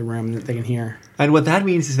the room that they can hear. And what that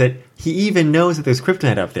means is that he even knows that there's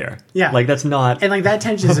kryptonite up there. Yeah. Like that's not... And like that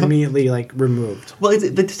tension is immediately like removed. Well,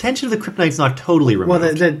 the tension of the kryptonite's not totally removed.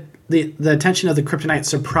 Well, the tension of the kryptonite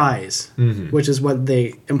surprise, which is what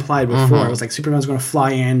they implied before. It was like Superman's going to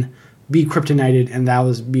fly in, be kryptonited, and that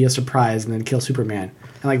was be a surprise, and then kill Superman.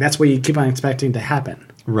 And like that's what you keep on expecting to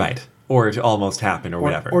happen. Right. Or to almost happen or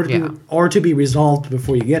whatever. Or to be resolved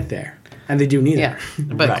before you get there. And they do neither. Yeah,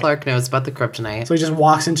 but Right. Clark knows about the kryptonite. So he just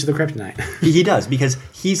walks into the kryptonite. He does, because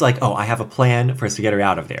he's like, oh, I have a plan for us to get her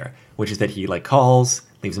out of there, which is that he like calls,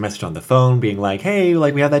 leaves a message on the phone being like, hey,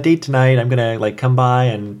 like we have that date tonight. I'm going to like come by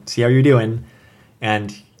and see how you're doing.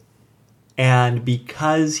 And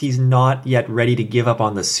because he's not yet ready to give up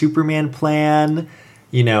on the Superman plan,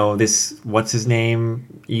 you know, this, what's his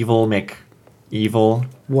name?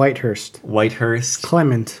 Whitehurst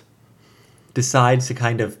Clement. decides to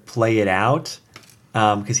kind of play it out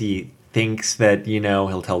because he thinks that, you know,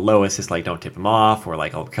 he'll tell Lois, just like, don't tip him off, or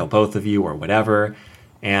like, I'll kill both of you, or whatever.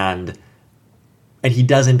 And he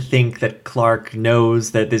doesn't think that Clark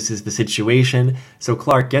knows that this is the situation. So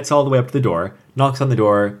Clark gets all the way up to the door, knocks on the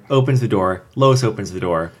door, opens the door, Lois opens the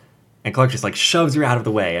door, and Clark just like shoves her out of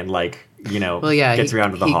the way and like, you know, gets her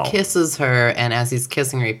out of the hall. He kisses her, and as he's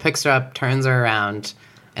kissing her, he picks her up, turns her around,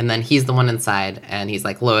 and then he's the one inside, and he's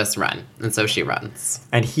like, Lois, run. And so she runs.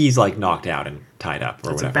 And he's like knocked out and tied up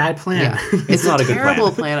or It's whatever. a bad plan. Yeah. It's not a a good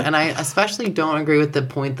terrible plan. plan. And I especially don't agree with the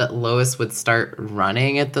point that Lois would start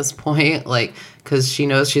running at this point, like, because she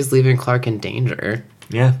knows she's leaving Clark in danger.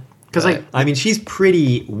 Yeah. Because like, I mean, she's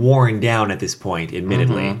pretty worn down at this point,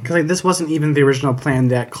 admittedly. Mm-hmm. this wasn't even the original plan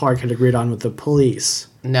that Clark had agreed on with the police.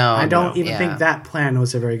 No. I don't even yeah. think that plan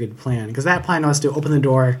was a very good plan. Because that plan was to open the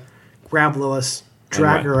door, grab Lois,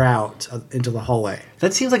 drag her out into the hallway.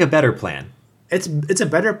 That seems like a better plan. It's a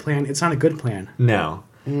better plan. It's not a good plan. No.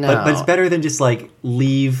 No. But it's better than just, like,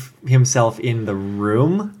 leave himself in the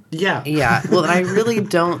room. Yeah. Yeah. Well, I really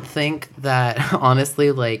don't think that,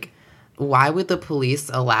 honestly, like, why would the police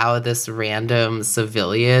allow this random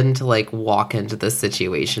civilian to, like, walk into this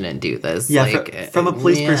situation and do this? Yeah, like, from a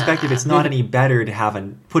police yeah. perspective, it's not any better to have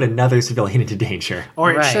put another civilian into danger.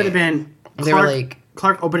 Or it Right. should have been They were like-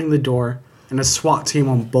 Clark opening the door and a SWAT team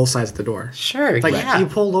on both sides of the door. Sure, Like, yeah. you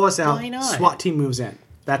pull Lois out, Why not? SWAT team moves in.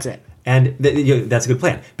 That's it. And that's a good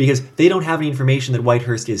plan, because they don't have any information that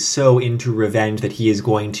Whitehurst is so into revenge that he is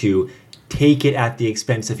going to take it at the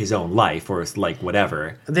expense of his own life, or, like,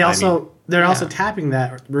 whatever. They're also tapping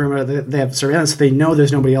that room. They have surveillance, so they know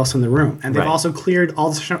there's nobody else in the room, and they've Right. also cleared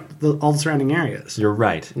all the surrounding areas. You're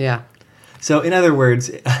right. Yeah. So, in other words,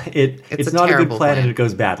 it's a not a good terrible plan, plan. and it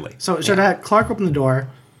goes badly. So should have Clark open the door,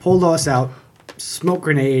 pull Lois out, smoke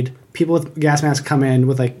grenade, people with gas masks come in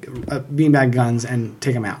with like beanbag guns and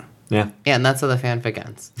take them out. Yeah. Yeah, and that's how the fanfic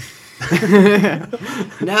ends.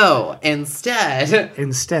 No, instead,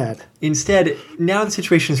 Instead, now the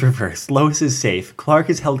situation is reversed. Lois is safe. Clark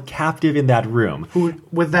is held captive in that room. Who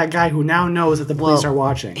with that guy who now knows that the police are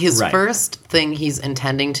watching. his Right. first thing he's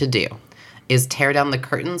intending to do is tear down the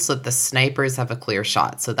curtains so that the snipers have a clear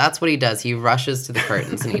shot. So that's what he does. He rushes to the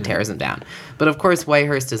curtains and he tears them down. But of course,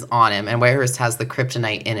 Whitehurst is on him, and Whitehurst has the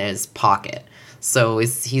kryptonite in his pocket. So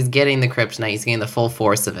he's getting the kryptonite. He's getting the full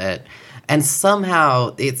force of it. And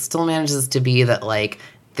somehow it still manages to be that, like,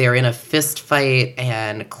 they're in a fist fight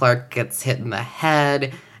and Clark gets hit in the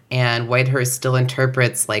head, and Whitehurst still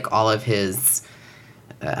interprets, like, all of his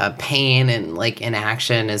pain and, like,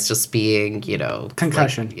 inaction as just being, you know...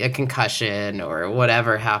 Concussion. Like, a concussion or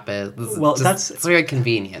whatever happens. Well, it's very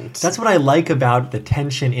convenient. That's what I like about the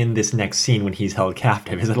tension in this next scene when he's held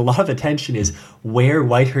captive, is that a lot of the tension is where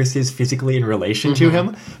Whitehurst is physically in relation to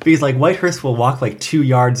him. Because, like, Whitehurst will walk, like, 2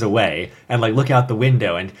 yards away and, like, look out the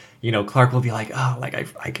window, and, you know, Clark will be like, oh, like,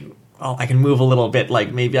 I can move a little bit,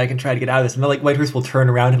 like, maybe I can try to get out of this. And then, like, Whitehurst will turn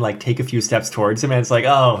around and, like, take a few steps towards him, and it's like,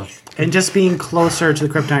 oh... And just being closer to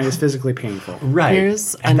the kryptonite is physically painful. Right.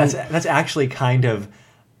 And that's actually kind of,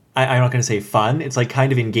 I'm not going to say fun, it's like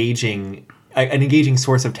kind of engaging, an engaging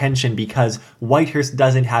source of tension, because Whitehurst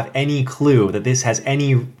doesn't have any clue that this has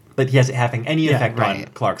any, that he has having any effect on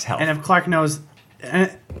Clark's health. And if Clark knows,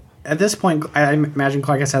 at this point, I imagine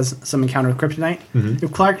Clark has some encounter with kryptonite. Mm-hmm.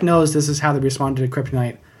 If Clark knows this is how they respond to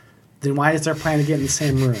kryptonite, then why is their plan to get in the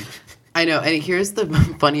same room? I know, and here's the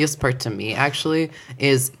funniest part to me, actually,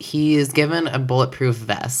 is he is given a bulletproof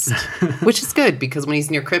vest, which is good, because when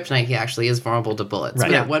he's near kryptonite, he actually is vulnerable to bullets. Right.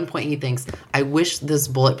 But Yeah. at one point he thinks, I wish this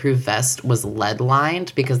bulletproof vest was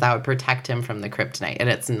lead-lined, because that would protect him from the kryptonite, and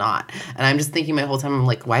it's not. And I'm just thinking my whole time, I'm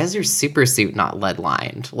like, why is your super suit not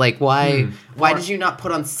lead-lined? Like, why did you not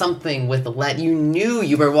put on something with lead? You knew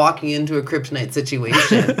you were walking into a kryptonite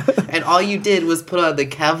situation, and all you did was put on the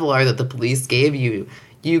Kevlar that the police gave you.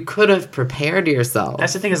 You could have prepared yourself.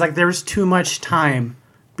 That's the thing, is like there was too much time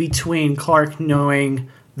between Clark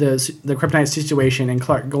knowing the kryptonite situation and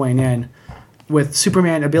Clark going in with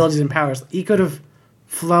Superman abilities and powers. He could have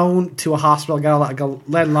flown to a hospital, got like a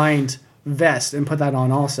lead-lined vest, and put that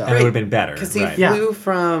on also. And it would have been better. Because he Right. flew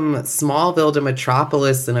from Smallville to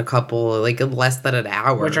Metropolis in a couple, like, less than an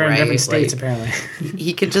hour, Which are in right? different states, Like, apparently.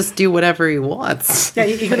 he could just do whatever he wants. Yeah,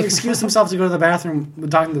 he could have excused himself to go to the bathroom,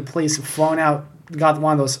 talking to the police, flown out, got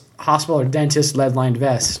one of those hospital or dentist lead-lined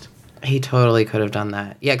vests. He totally could have done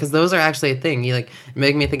that. Yeah, because those are actually a thing. You, like,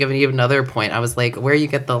 make me think of even another point. I was like, where you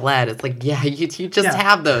get the lead? It's like, yeah, you just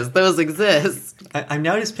have those. Those exist. I'm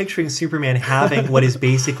now just picturing Superman having what is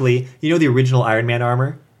basically, you know, the original Iron Man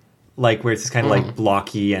armor? Like, where it's just kind of like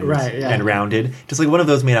blocky and, Right, yeah. and rounded. Just like one of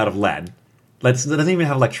those made out of lead. That doesn't even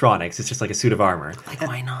have electronics. It's just like a suit of armor. Like,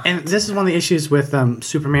 why not? And this is one of the issues with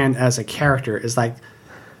Superman as a character, is like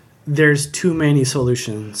there's too many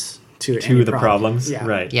solutions to any The problem. problems. Yeah.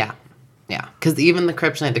 Right. Yeah. Yeah. Because even the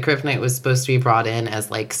kryptonite was supposed to be brought in as,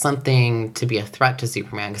 like, something to be a threat to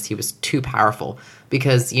Superman because he was too powerful.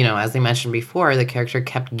 Because, you know, as I mentioned before, the character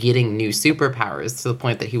kept getting new superpowers to the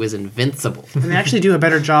point that he was invincible. And they actually do a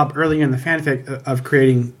better job earlier in the fanfic of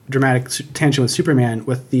creating dramatic tension with Superman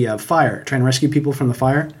with the fire, trying to rescue people from the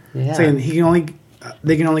fire. Yeah. So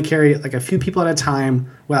they can only carry like a few people at a time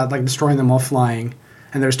without like destroying them while flying.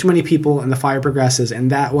 And there's too many people, and the fire progresses,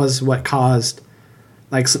 and that was what caused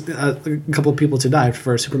like a couple of people to die.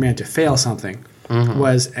 For Superman to fail something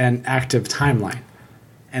was an active timeline,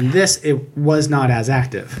 and it was not as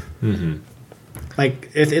active. Mm-hmm. Like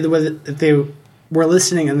if they were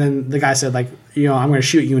listening, and then the guy said like, you know, I'm going to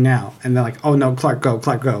shoot you now, and they're like, oh no, Clark go,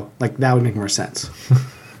 like that would make more sense.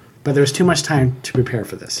 But there was too much time to prepare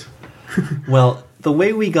for this. Well, the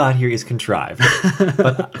way we got here is contrived.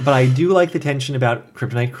 but I do like the tension about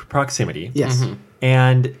kryptonite proximity. Yes.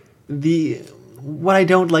 And what I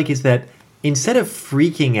don't like is that instead of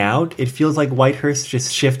freaking out, it feels like Whitehurst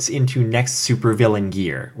just shifts into next supervillain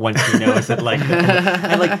gear once he knows that, like,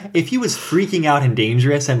 and like if he was freaking out and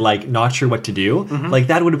dangerous and like not sure what to do, like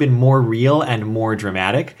that would have been more real and more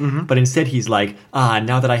dramatic. But instead, he's like,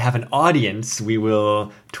 now that I have an audience, we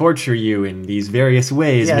will torture you in these various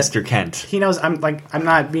ways, Yeah. Mr. Kent. He knows I'm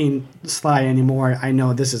not being sly anymore. I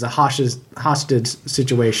know this is a hostage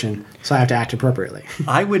situation, so I have to act appropriately.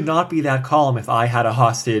 I would not be that calm if I had a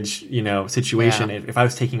hostage, situation. Yeah. If I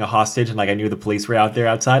was taking a hostage and like I knew the police were out there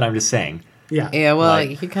outside, I'm just saying. Yeah. Yeah, well,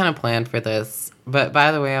 Like- he kind of planned for this. But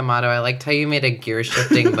by the way, Amato, I liked how you made a gear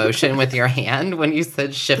shifting motion with your hand when you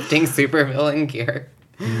said shifting supervillain gear.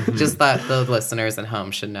 Just that the listeners at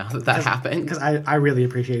home should know that happened. Because I really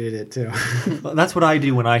appreciated it too. Well, that's what I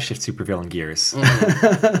do when I shift supervillain gears.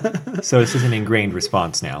 So this is an ingrained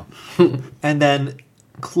response now. And then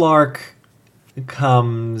Clark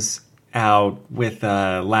comes out with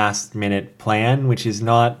a last-minute plan, which is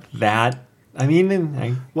not that... I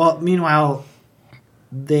mean... Well, meanwhile,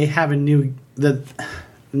 they have not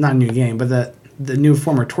a new game, but the new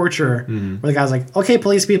former torturer, where the guy's like, okay,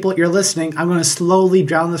 police people, you're listening. I'm going to slowly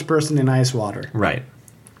drown this person in ice water. Right.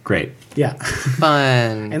 Great. Yeah.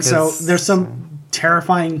 Fun. And so there's some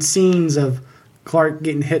terrifying scenes of Clark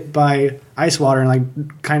getting hit by ice water and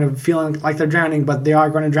like kind of feeling like they're drowning, but they are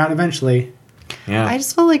going to drown eventually. Yeah. I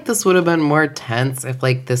just feel like this would have been more tense if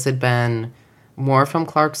like this had been more from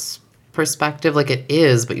Clark's perspective. Like it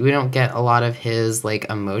is, but we don't get a lot of his like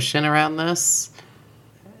emotion around this.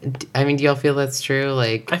 I mean, do y'all feel that's true?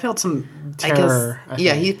 Like I felt some terror. I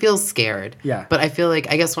guess, he feels scared. Yeah. But I feel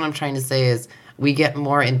like, I guess what I'm trying to say is we get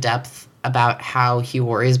more in depth about how he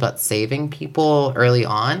worries about saving people early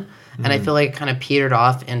on. And I feel like it kind of petered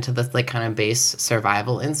off into this like kind of base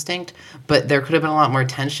survival instinct. But there could have been a lot more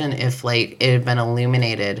tension if like it had been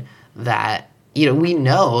illuminated that, you know, we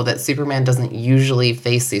know that Superman doesn't usually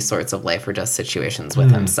face these sorts of life or death situations with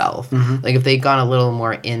himself. Like if they'd gone a little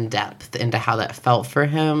more in depth into how that felt for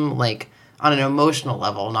him, like on an emotional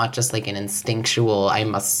level, not just like an instinctual I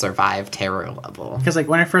must survive terror level. Because like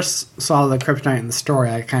when I first saw the Kryptonite in the story,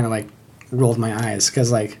 I kind of like rolled my eyes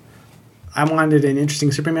because like I wanted an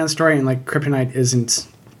interesting Superman story, and like Kryptonite isn't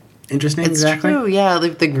interesting. It's exactly. true, yeah.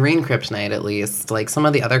 Like the green kryptonite, at least. Like some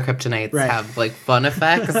of the other kryptonites Right. have like fun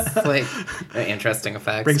effects, like interesting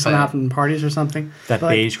effects. Bring someone but- out from parties or something. that But,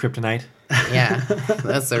 beige kryptonite. Yeah,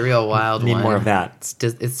 that's a real wild Need one. more of that.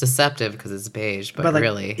 It's deceptive because it's beige, but like,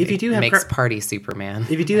 really, if you do it have makes Kryp- party Superman.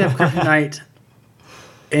 If you do have Kryptonite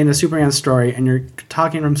in a Superman story, and you're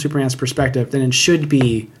talking from Superman's perspective, then it should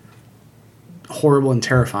be horrible and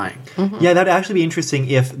terrifying. Yeah, that'd actually be interesting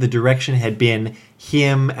if the direction had been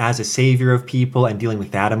him as a savior of people and dealing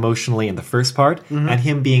with that emotionally in the first part, and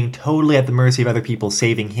him being totally at the mercy of other people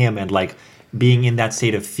saving him and like being in that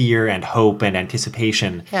state of fear and hope and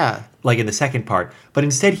anticipation. Yeah. Like in the second part. But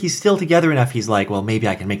instead he's still together enough, he's like, well, maybe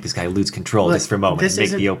I can make this guy lose control Look, just for a moment this and make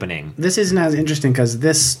isn't- the opening. This isn't as interesting because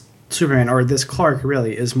this Superman, or this Clark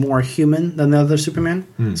really, is more human than the other Superman.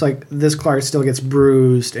 So like this Clark still gets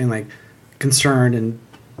bruised and like concerned and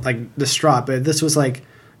like distraught, but this was like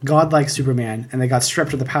godlike Superman, and they got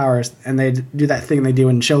stripped of the powers, and they do that thing they do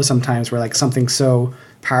in shows sometimes where like something's so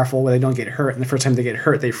powerful where they don't get hurt, and the first time they get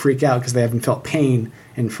hurt they freak out because they haven't felt pain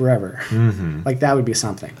in forever. Like that would be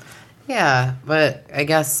something. Yeah, but I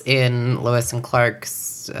guess in Lois and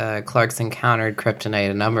Clark's encountered kryptonite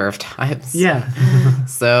a number of times. Yeah.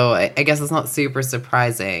 So I guess it's not super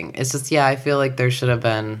surprising. It's just, yeah, I feel like there should have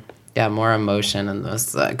been, more emotion in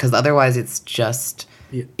this. Because otherwise it's just,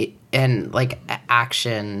 and like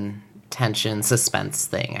action, tension, suspense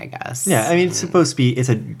thing, I guess. Yeah, I mean, it's supposed to be, it's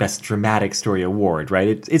a Best Dramatic Story award, right?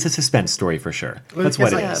 It's a suspense story for sure. That's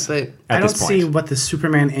what it because, is. but At I don't this point. see what the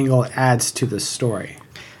Superman angle adds to the story.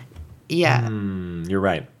 yeah, You're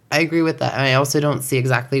right. I agree with that. And I also don't see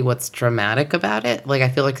exactly what's dramatic about it. Like, I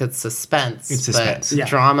feel like it's suspense. It's suspense. But Yeah.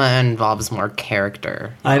 drama involves more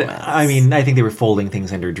character. moments. I mean, I think they were folding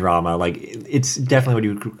things under drama. Like, it's definitely what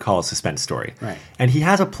you would call a suspense story. Right. And he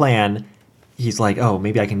has a plan. He's like, oh,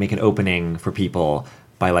 maybe I can make an opening for people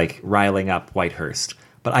by, like, riling up Whitehurst.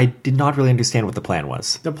 But I did not really understand what the plan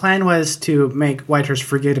was. The plan was to make Whitehurst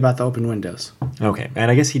forget about the open windows. Okay,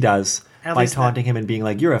 and I guess he does At by least that- taunting him and being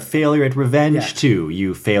like, you're a failure at revenge, Yeah. too,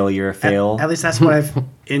 you failure fail. At least that's what I've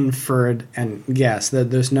inferred and guessed.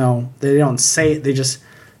 That there's no, they don't say it. They just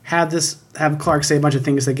have Clark say a bunch of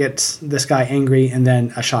things that gets this guy angry, and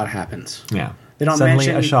then a shot happens. Yeah. They don't Suddenly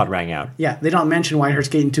mention- a shot rang out. Yeah, they don't mention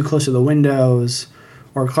Whitehurst getting too close to the windows,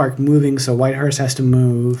 or Clark moving so Whitehurst has to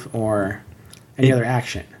move, or any other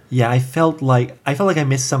action. Yeah, I felt like I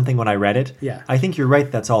missed something when I read it. Yeah. I think you're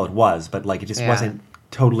right, that's all it was, but like it just Yeah. wasn't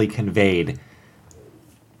totally conveyed.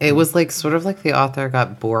 It was like sort of like the author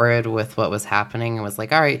got bored with what was happening and was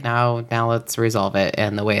like, all right, now let's resolve it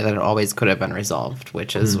in the way that it always could have been resolved,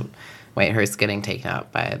 which is Whitehurst getting taken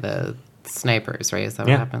out by the snipers, right? Is that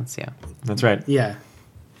what Yeah. happens? Yeah. That's right. Yeah,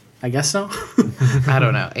 I guess so. I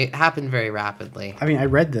don't know. It happened very rapidly. I mean, I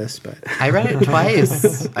read this, but I read it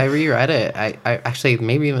twice. I reread it. I actually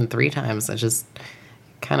maybe even 3 times. It just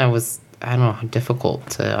kind of was, I don't know, difficult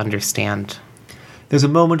to understand. There's a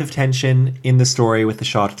moment of tension in the story with the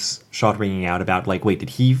shot ringing out about like, wait, did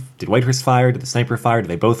Whitehurst fire? Did the sniper fire? Did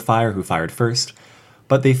they both fire? Who fired first?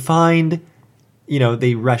 But they find,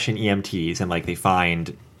 they rush in EMTs and like they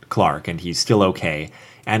find Clark and he's still okay.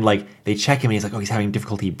 And like they check him and he's like, oh, he's having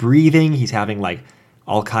difficulty breathing. He's having like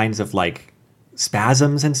all kinds of like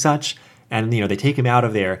spasms and such. And, they take him out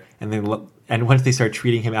of there, and once they start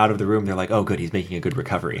treating him out of the room, they're like, oh, good, he's making a good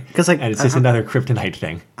recovery. 'Cause, like, and it's just another kryptonite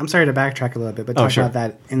thing. I'm sorry to backtrack a little bit, but Oh, talk sure. about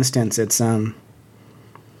that instance. It's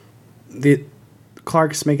the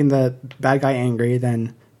Clark's making the bad guy angry.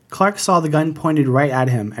 Then Clark saw the gun pointed right at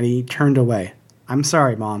him, and he turned away. I'm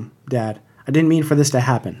sorry, Mom, Dad. I didn't mean for this to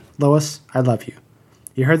happen. Lois, I love you.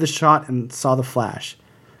 He heard the shot and saw the flash.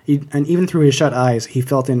 And even through his shut eyes, he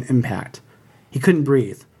felt an impact. He couldn't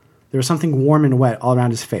breathe. There was something warm and wet all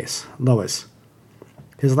around his face. Lois.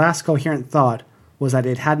 His last coherent thought was that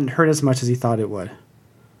it hadn't hurt as much as he thought it would.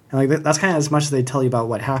 And like that's kind of as much as they tell you about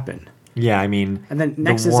what happened. Yeah, I mean, And then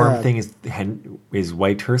next the is, warm thing is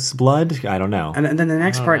Whitehurst's blood? I don't know. And then the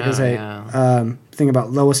next part is a thing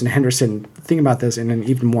about Lois and Henderson thinking about this in an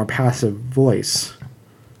even more passive voice,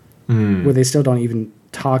 where they still don't even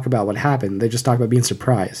talk about what happened. They just talk about being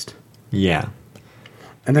surprised. Yeah.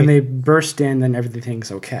 And then they burst in and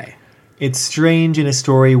everything's okay. It's strange in a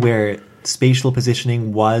story where spatial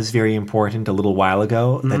positioning was very important a little while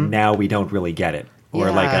ago, that now we don't really get it.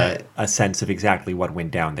 Or like a sense of exactly what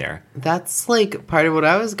went down there. That's like part of what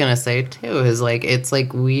I was gonna say too, is like it's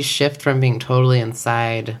like we shift from being totally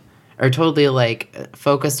inside or totally like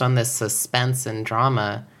focused on this suspense and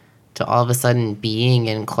drama to all of a sudden being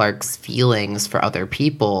in Clark's feelings for other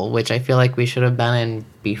people, which I feel like we should have been in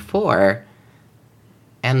before.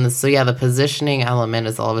 And so the positioning element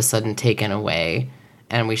is all of a sudden taken away,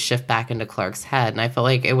 and we shift back into Clark's head. And I feel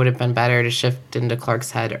like it would have been better to shift into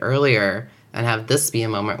Clark's head earlier and have this be a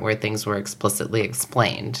moment where things were explicitly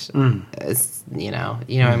explained. It's, you know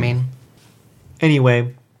what I mean?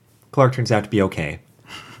 Anyway, Clark turns out to be okay.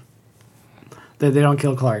 They don't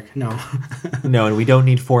kill Clark, no. No, and we don't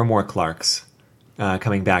need 4 more Clarks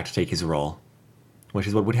coming back to take his role, which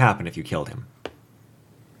is what would happen if you killed him.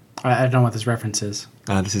 I don't know what this reference is.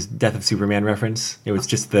 This is Death of Superman reference. It was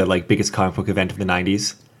just the biggest comic book event of the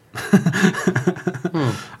 90s.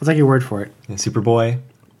 I'll take your word for it. And Superboy.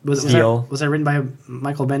 Was Steel. that written by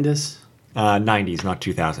Michael Bendis? 90s, not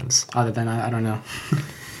 2000s. Other than I don't know.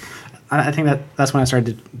 I think that's when I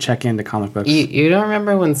started to check into comic books. You don't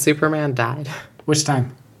remember when Superman died? Which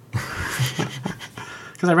time?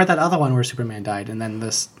 Because I read that other one where Superman died, and then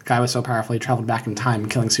this guy was so powerful he traveled back in time,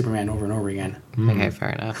 killing Superman over and over again. Okay, fair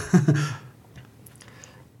enough.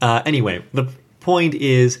 Anyway, the point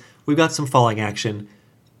is we've got some falling action.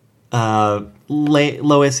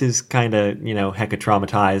 Lois is kind of, hecka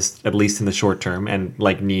traumatized, at least in the short term, and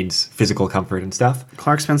needs physical comfort and stuff.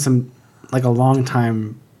 Clark spent a long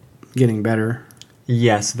time getting better.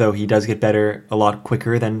 Yes, though he does get better a lot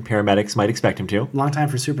quicker than paramedics might expect him to. Long time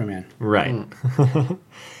for Superman. Right.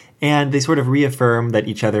 And they sort of reaffirm that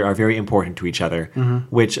each other are very important to each other,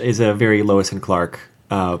 which is a very Lois and Clark,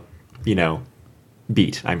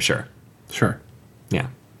 beat, I'm sure. Sure. Yeah.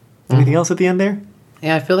 Anything else at the end there?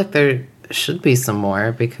 Yeah, I feel like there should be some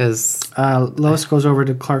more because... Lois goes over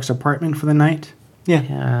to Clark's apartment for the night.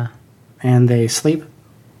 Yeah. And they sleep.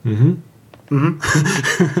 Mm-hmm.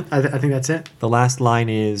 I think that's it. The last line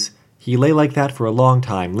is, he lay like that for a long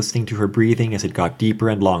time, listening to her breathing as it got deeper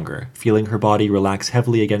and longer, feeling her body relax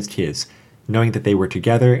heavily against his, knowing that they were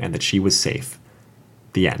together and that she was safe.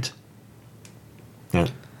 The end. Yeah.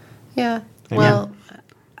 Yeah. Well,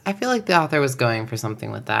 I feel like the author was going for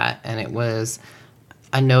something with that, and it was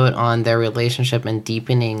a note on their relationship and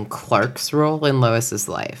deepening Clark's role in Lois's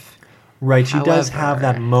life. Right, she does However- have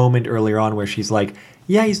that moment earlier on where she's like,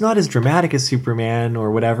 yeah, he's not as dramatic as Superman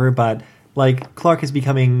or whatever, but Clark has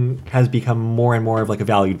become more and more of a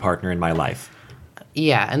valued partner in my life.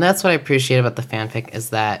 Yeah, and that's what I appreciate about the fanfic is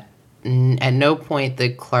that at no point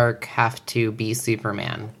did Clark have to be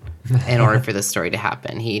Superman in order for this story to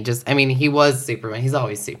happen. He was Superman. He's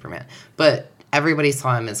always Superman. But everybody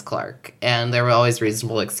saw him as Clark, and there were always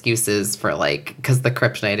reasonable excuses for because the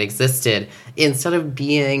kryptonite existed. Instead of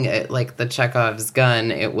being the Chekhov's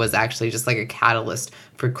gun, it was actually just a catalyst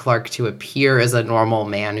for Clark to appear as a normal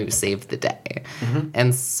man who saved the day.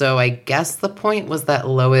 And so I guess the point was that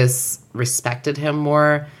Lois respected him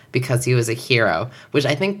more because he was a hero, which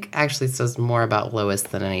I think actually says more about Lois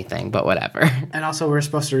than anything, but whatever. And also, we're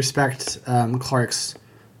supposed to respect Clark's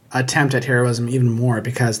attempt at heroism even more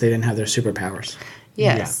because they didn't have their superpowers.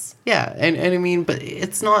 Yes. Yeah. And I mean, but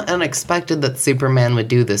it's not unexpected that Superman would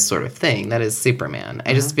do this sort of thing. That is Superman.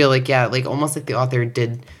 I just feel almost like the author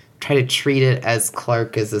did try to treat it as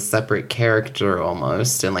Clark as a separate character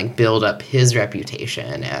almost and build up his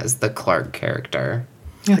reputation as the Clark character.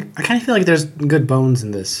 Yeah, I kind of feel like there's good bones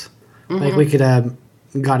in this. We could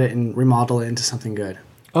got it and remodel it into something good.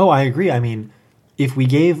 Oh, I agree. I mean, if we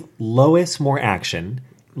gave Lois more action,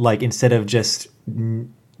 like instead of just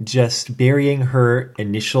burying her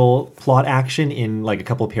initial plot action in like a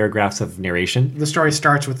couple paragraphs of narration. The story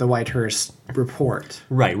starts with the Whitehurst report.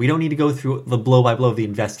 Right. We don't need to go through the blow by blow of the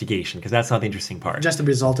investigation because that's not the interesting part. Just the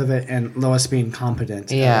result of it and Lois being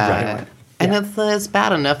competent. Yeah. Right. And it's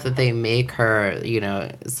bad enough that they make her,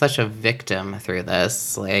 such a victim through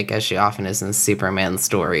this, like, as she often is in Superman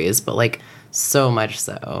stories, but, like, so much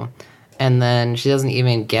so. And then she doesn't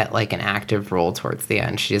even get, like, an active role towards the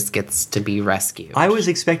end. She just gets to be rescued. I was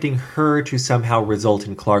expecting her to somehow result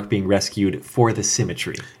in Clark being rescued for the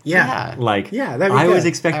symmetry. Yeah. Like, Yeah, that'd be I was good.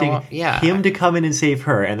 expecting him to come in and save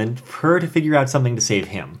her, and then her to figure out something to save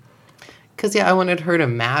him. Because, I wanted her to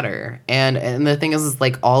matter. And the thing is,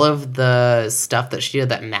 like, all of the stuff that she did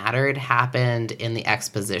that mattered happened in the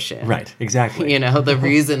exposition. Right, exactly. The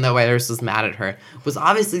reason that Whitehurst was mad at her was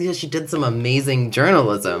obviously because she did some amazing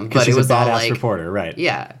journalism. But she's it was a badass all like, reporter, right.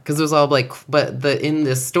 Yeah, because it was all like, but in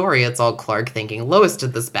this story, it's all Clark thinking Lois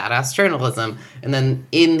did this badass journalism. And then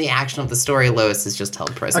in the action of the story, Lois is just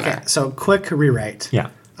held prisoner. Okay, so quick rewrite. Yeah.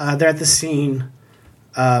 They're at the scene.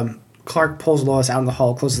 Clark pulls Lois out in the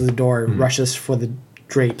hall, closes the door, rushes for the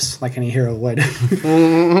drapes like any hero would.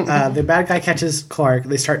 The bad guy catches Clark.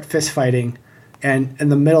 They start fist fighting, and in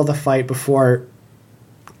the middle of the fight, before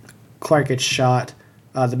Clark gets shot,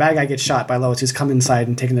 the bad guy gets shot by Lois, who's come inside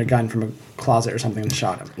and taken their gun from a closet or something and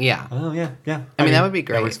shot him. Yeah. Oh, yeah. I mean, that would be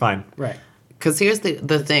great. That works fine. Right. Because here's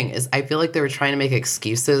the thing, is I feel like they were trying to make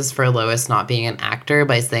excuses for Lois not being an actor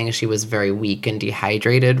by saying she was very weak and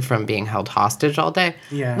dehydrated from being held hostage all day.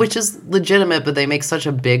 Yeah. Which is legitimate, but they make such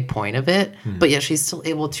a big point of it. But yet she's still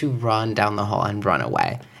able to run down the hall and run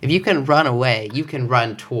away. If you can run away, you can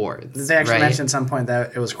run towards. They actually right? mentioned at some point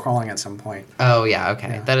that it was crawling at some point. Oh, yeah,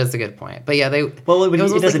 okay. That is a good point. But yeah, it it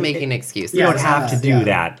was like doesn't- making excuses. You Yeah, don't it's have not- to do yeah.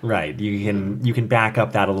 that, right? You can back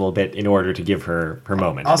up that a little bit in order to give her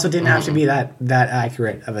moment. Also, didn't have to be that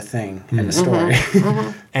accurate of a thing in the story.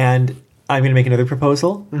 And I'm going to make another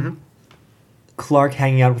proposal. Clark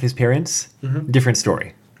hanging out with his parents, different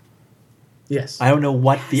story. Yes. I don't know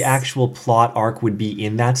what the actual plot arc would be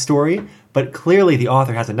in that story, but clearly the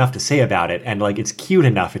author has enough to say about it, and like it's cute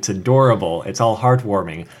enough, it's adorable, it's all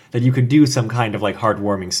heartwarming, that you could do some kind of like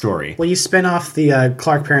heartwarming story. Well, you spin off the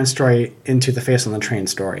Clark parents story into the Face on the Train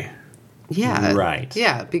story. Yeah. Right.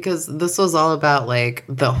 Yeah, because this was all about, like,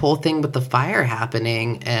 the whole thing with the fire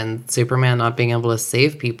happening and Superman not being able to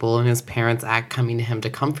save people and his parents coming to him to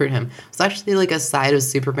comfort him. It's actually, like, a side of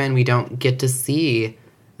Superman we don't get to see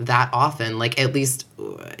that often. Like, at least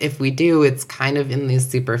if we do, it's kind of in these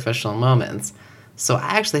superficial moments. So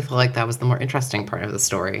I actually feel like that was the more interesting part of the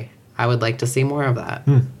story. I would like to see more of that.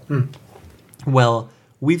 Well,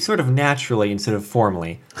 we've sort of naturally, instead of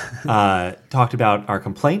formally, talked about our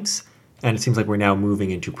complaints, and it seems like we're now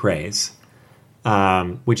moving into praise,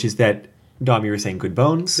 which is that, Dom, you were saying good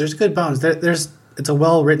bones? There's good bones. It's a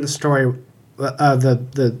well-written story.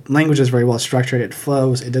 The language is very well structured. It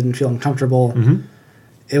flows. It doesn't feel uncomfortable.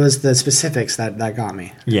 It was the specifics that got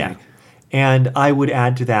me. Yeah. And I would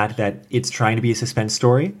add to that it's trying to be a suspense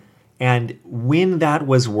story. And when that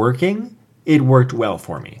was working, it worked well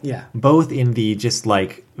for me. Yeah. Both in the just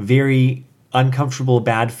like very uncomfortable,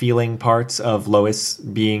 bad feeling parts of Lois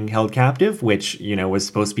being held captive, which, was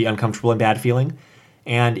supposed to be uncomfortable and bad feeling,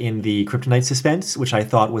 and in the Kryptonite suspense, which I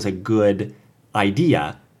thought was a good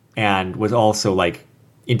idea and was also like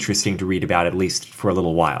interesting to read about, at least for a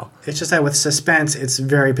little while. It's just that with suspense, it's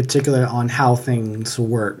very particular on how things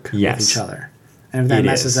work Yes. with each other. And if that It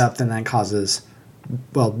messes is. up, then that causes,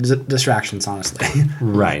 distractions, honestly.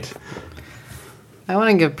 Right. I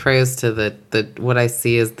want to give praise to the what I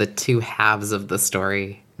see as the two halves of the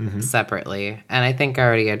story separately. And I think I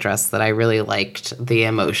already addressed that I really liked the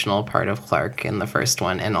emotional part of Clark in the first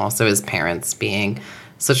one, and also his parents being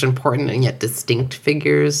such important and yet distinct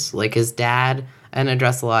figures, like his dad. And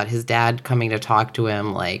address a lot his dad coming to talk to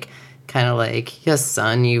him, like, kind of like, yes,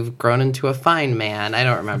 son, you've grown into a fine man. I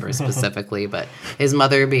don't remember specifically, but his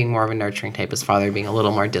mother being more of a nurturing type, his father being a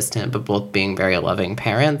little more distant, but both being very loving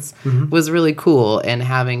parents was really cool. And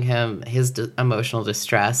having his emotional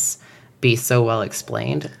distress be so well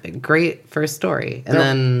explained. Great first story. And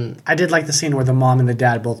then... I did like the scene where the mom and the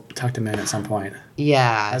dad both tucked him in at some point.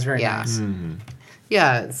 Yeah. That's very yeah. nice.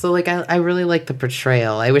 Yeah, so, like, I really like the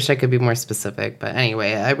portrayal. I wish I could be more specific, but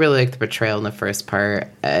anyway, I really like the portrayal in the first part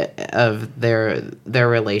of their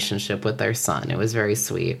relationship with their son. It was very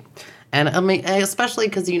sweet. And I mean, especially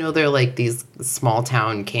because, they're like these small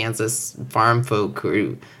town Kansas farm folk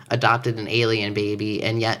who adopted an alien baby,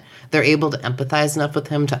 and yet they're able to empathize enough with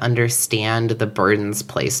him to understand the burdens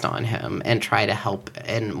placed on him and try to help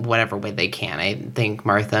in whatever way they can. I think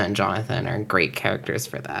Martha and Jonathan are great characters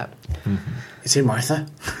for that. Is it Martha?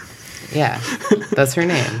 Yeah, that's her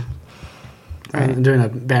name. I'm doing a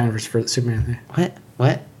banner for Superman there.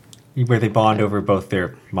 What? Where they bond over both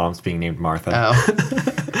their moms being named Martha.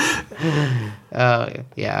 Oh,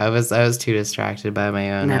 yeah. I was too distracted by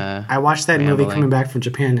my own. Man, I watched that movie rambling. coming back from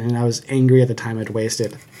Japan, and I was angry at the time I'd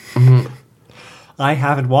wasted. I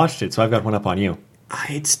haven't watched it, so I've got one up on you.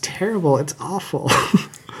 It's terrible. It's awful.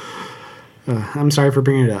 I'm sorry for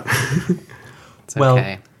bringing it up. It's Well,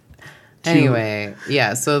 okay. Anyway,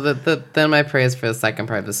 yeah. So then my praise for the second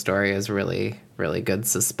part of the story is really, really good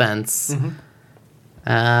suspense.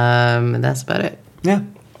 And that's about it. Yeah.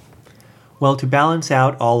 Well, to balance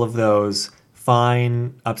out all of those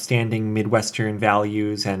fine, upstanding Midwestern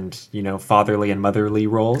values and, fatherly and motherly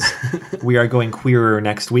roles, we are going queerer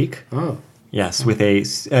next week. Oh. Yes, with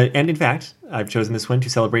and in fact, I've chosen this one to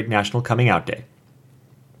celebrate National Coming Out Day.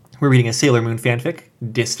 We're reading a Sailor Moon fanfic,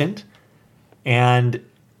 Distant, and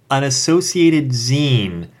an associated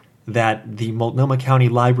zine that the Multnomah County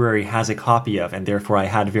Library has a copy of, and therefore I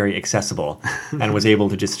had very accessible and was able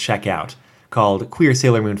to just check out, called Queer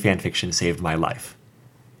Sailor Moon Fanfiction Saved My Life,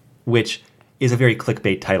 which is a very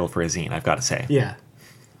clickbait title for a zine, I've got to say. Yeah.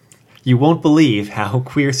 You won't believe how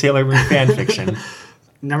queer Sailor Moon fanfiction...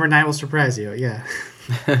 Number 9 will surprise you, yeah.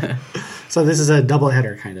 So this is a double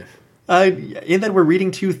header, kind of. In that we're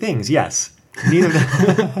reading two things, yes. Neither of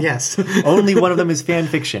them... Yes. Only one of them is fan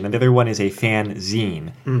fiction, and the other one is a fan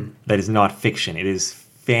zine that is not fiction. It is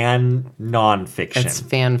fan non-fiction. It's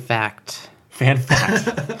fan fact. Fan fact.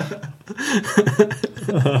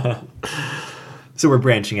 So we're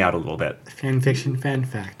branching out a little bit. Fan fiction, fan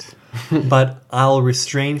fact. But I'll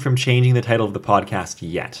refrain from changing the title of the podcast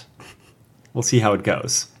yet. We'll see how it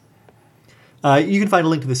goes. You can find a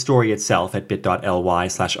link to the story itself at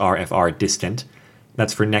bit.ly/rfrdistant.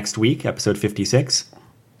 That's for next week, episode 56.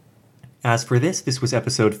 As for this was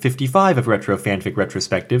episode 55 of Retro Fanfic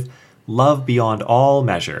Retrospective, Love Beyond All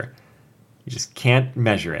Measure. You just can't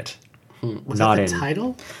measure it. Was Not that the in.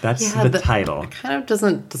 title? That's Yeah, the title. It kind of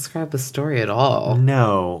doesn't describe the story at all.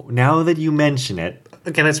 No. Now that you mention it,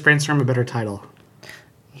 Okay, let's brainstorm a better title.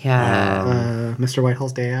 Yeah. Mr.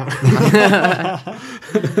 Whitehall's Day Out.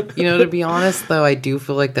 To be honest, though, I do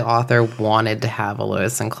feel like the author wanted to have a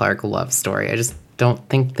Lois and Clark love story. I just don't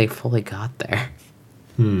think they fully got there.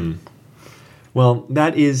 well,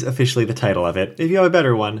 that is officially the title of it. If you have a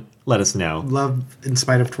better one, let us know. Love in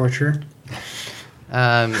Spite of Torture.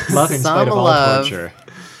 Love in spite of all torture.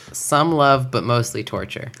 Some love, but mostly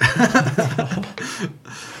torture.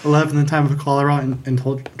 Love in the Time of Cholera and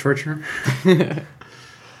Torture.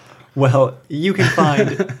 Well, you can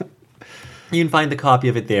find the copy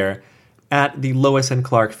of it there at the Lois and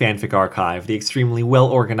Clark Fanfic Archive, the extremely well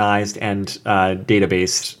organized and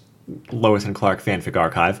databased Lois and Clark Fanfic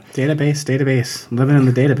Archive. Database. Living in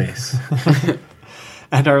the database.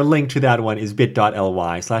 And our link to that one is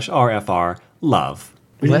bit.ly/rfrlove.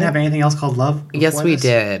 We didn't have anything else called Love? Yes, before we this?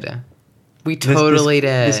 did. We totally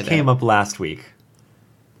did. This came up last week.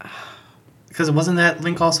 Because wasn't that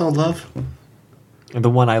link also Love? And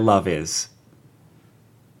the one I love is...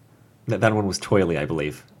 That one was Toily, I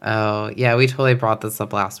believe. Oh, yeah, we totally brought this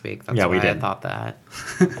up last week. That's Yeah, why we I did. thought that.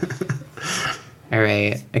 All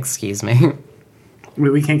right, excuse me.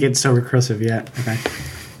 We can't get so recursive yet. Okay.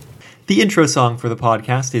 The intro song for the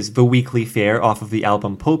podcast is The Weekly Fair off of the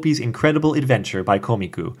album Popey's Incredible Adventure by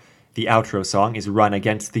Komiku. The outro song is Run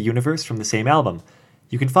Against the Universe from the same album.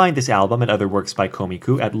 You can find this album and other works by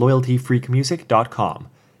Komiku at loyaltyfreakmusic.com.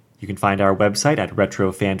 You can find our website at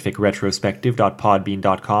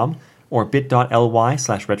retrofanficretrospective.podbean.com or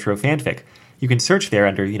bit.ly/retrofanfic. You can search there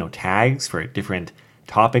under, tags for different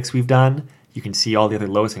topics we've done. You can see all the other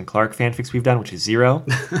Lois and Clark fanfics we've done, which is 0.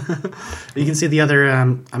 You can see the other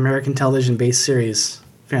American television-based series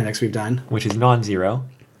fanfics we've done. Which is non-zero.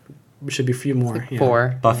 There should be a few more. Yeah.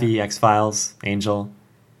 4, Buffy, X-Files, Angel.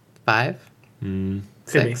 5, Could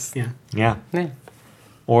 6. be, yeah. Yeah. Yeah.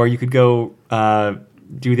 Or you could go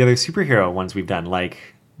do the other superhero ones we've done, like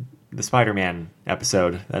the Spider-Man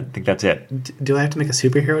episode. I think that's it. Do I have to make a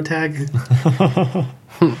superhero tag?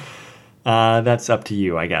 That's up to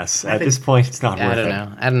you, I guess. At this point, it's not I worth don't it.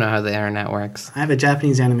 know. I don't know how the internet works. I have a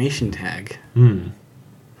Japanese animation tag. No.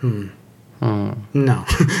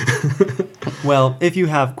 Well, if you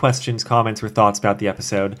have questions, comments, or thoughts about the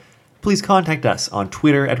episode, please contact us on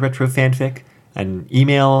Twitter at RetroFanfic, An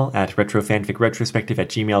email at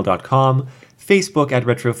retrofanficretrospective@gmail.com. Facebook at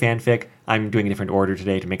retrofanfic. I'm doing a different order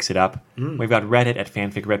today to mix it up. We've got Reddit at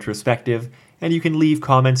fanfic retrospective. And you can leave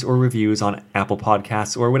comments or reviews on Apple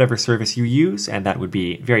Podcasts or whatever service you use, and that would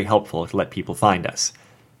be very helpful to let people find us.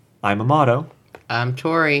 I'm Amato. I'm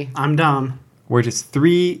Tori. I'm Dom. We're just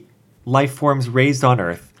 3 life forms raised on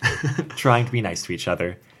Earth, trying to be nice to each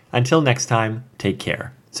other. Until next time, take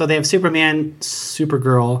care. So they have Superman,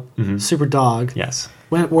 Supergirl, Super Dog. Yes.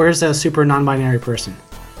 Where's the super non-binary person?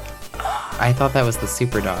 I thought that was the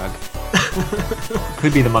super dog.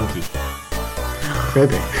 Could be the monkey. Could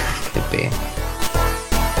be. Could be.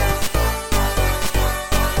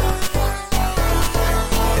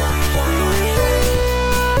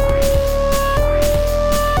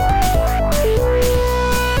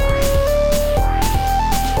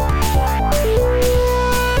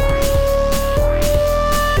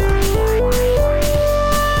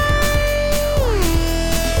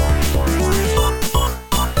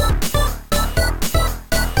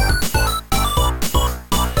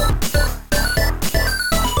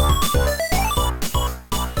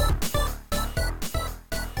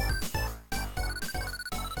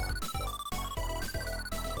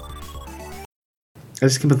 I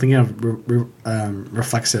just keep on thinking of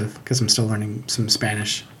reflexive because I'm still learning some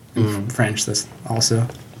Spanish and French. That's also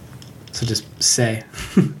so just say.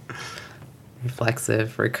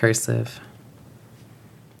 Reflexive, recursive.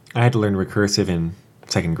 I had to learn recursive in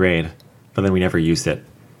 2nd grade, but then we never used it.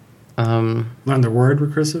 Learn the word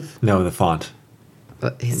recursive. No, the font.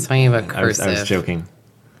 But he's talking about cursive. I was joking.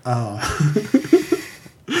 Oh.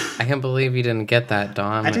 I can't believe you didn't get that,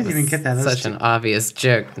 Dom. I didn't even get that. That was Such an obvious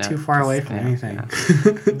joke. No, too far away from anything.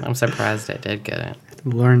 I'm surprised I did get it.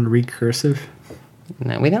 Learn recursive.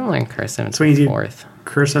 No, we didn't learn cursive So when until you do 4th.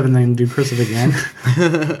 cursive and then do cursive again.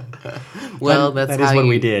 Well, that's that how is what you,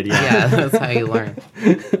 we did, yeah. Yeah, that's how you learn.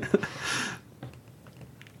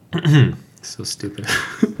 So stupid.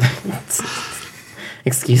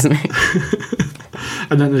 Excuse me.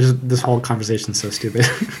 And then there's this whole conversation's so stupid.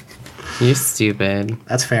 You're stupid.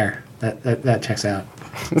 That's fair. That checks out.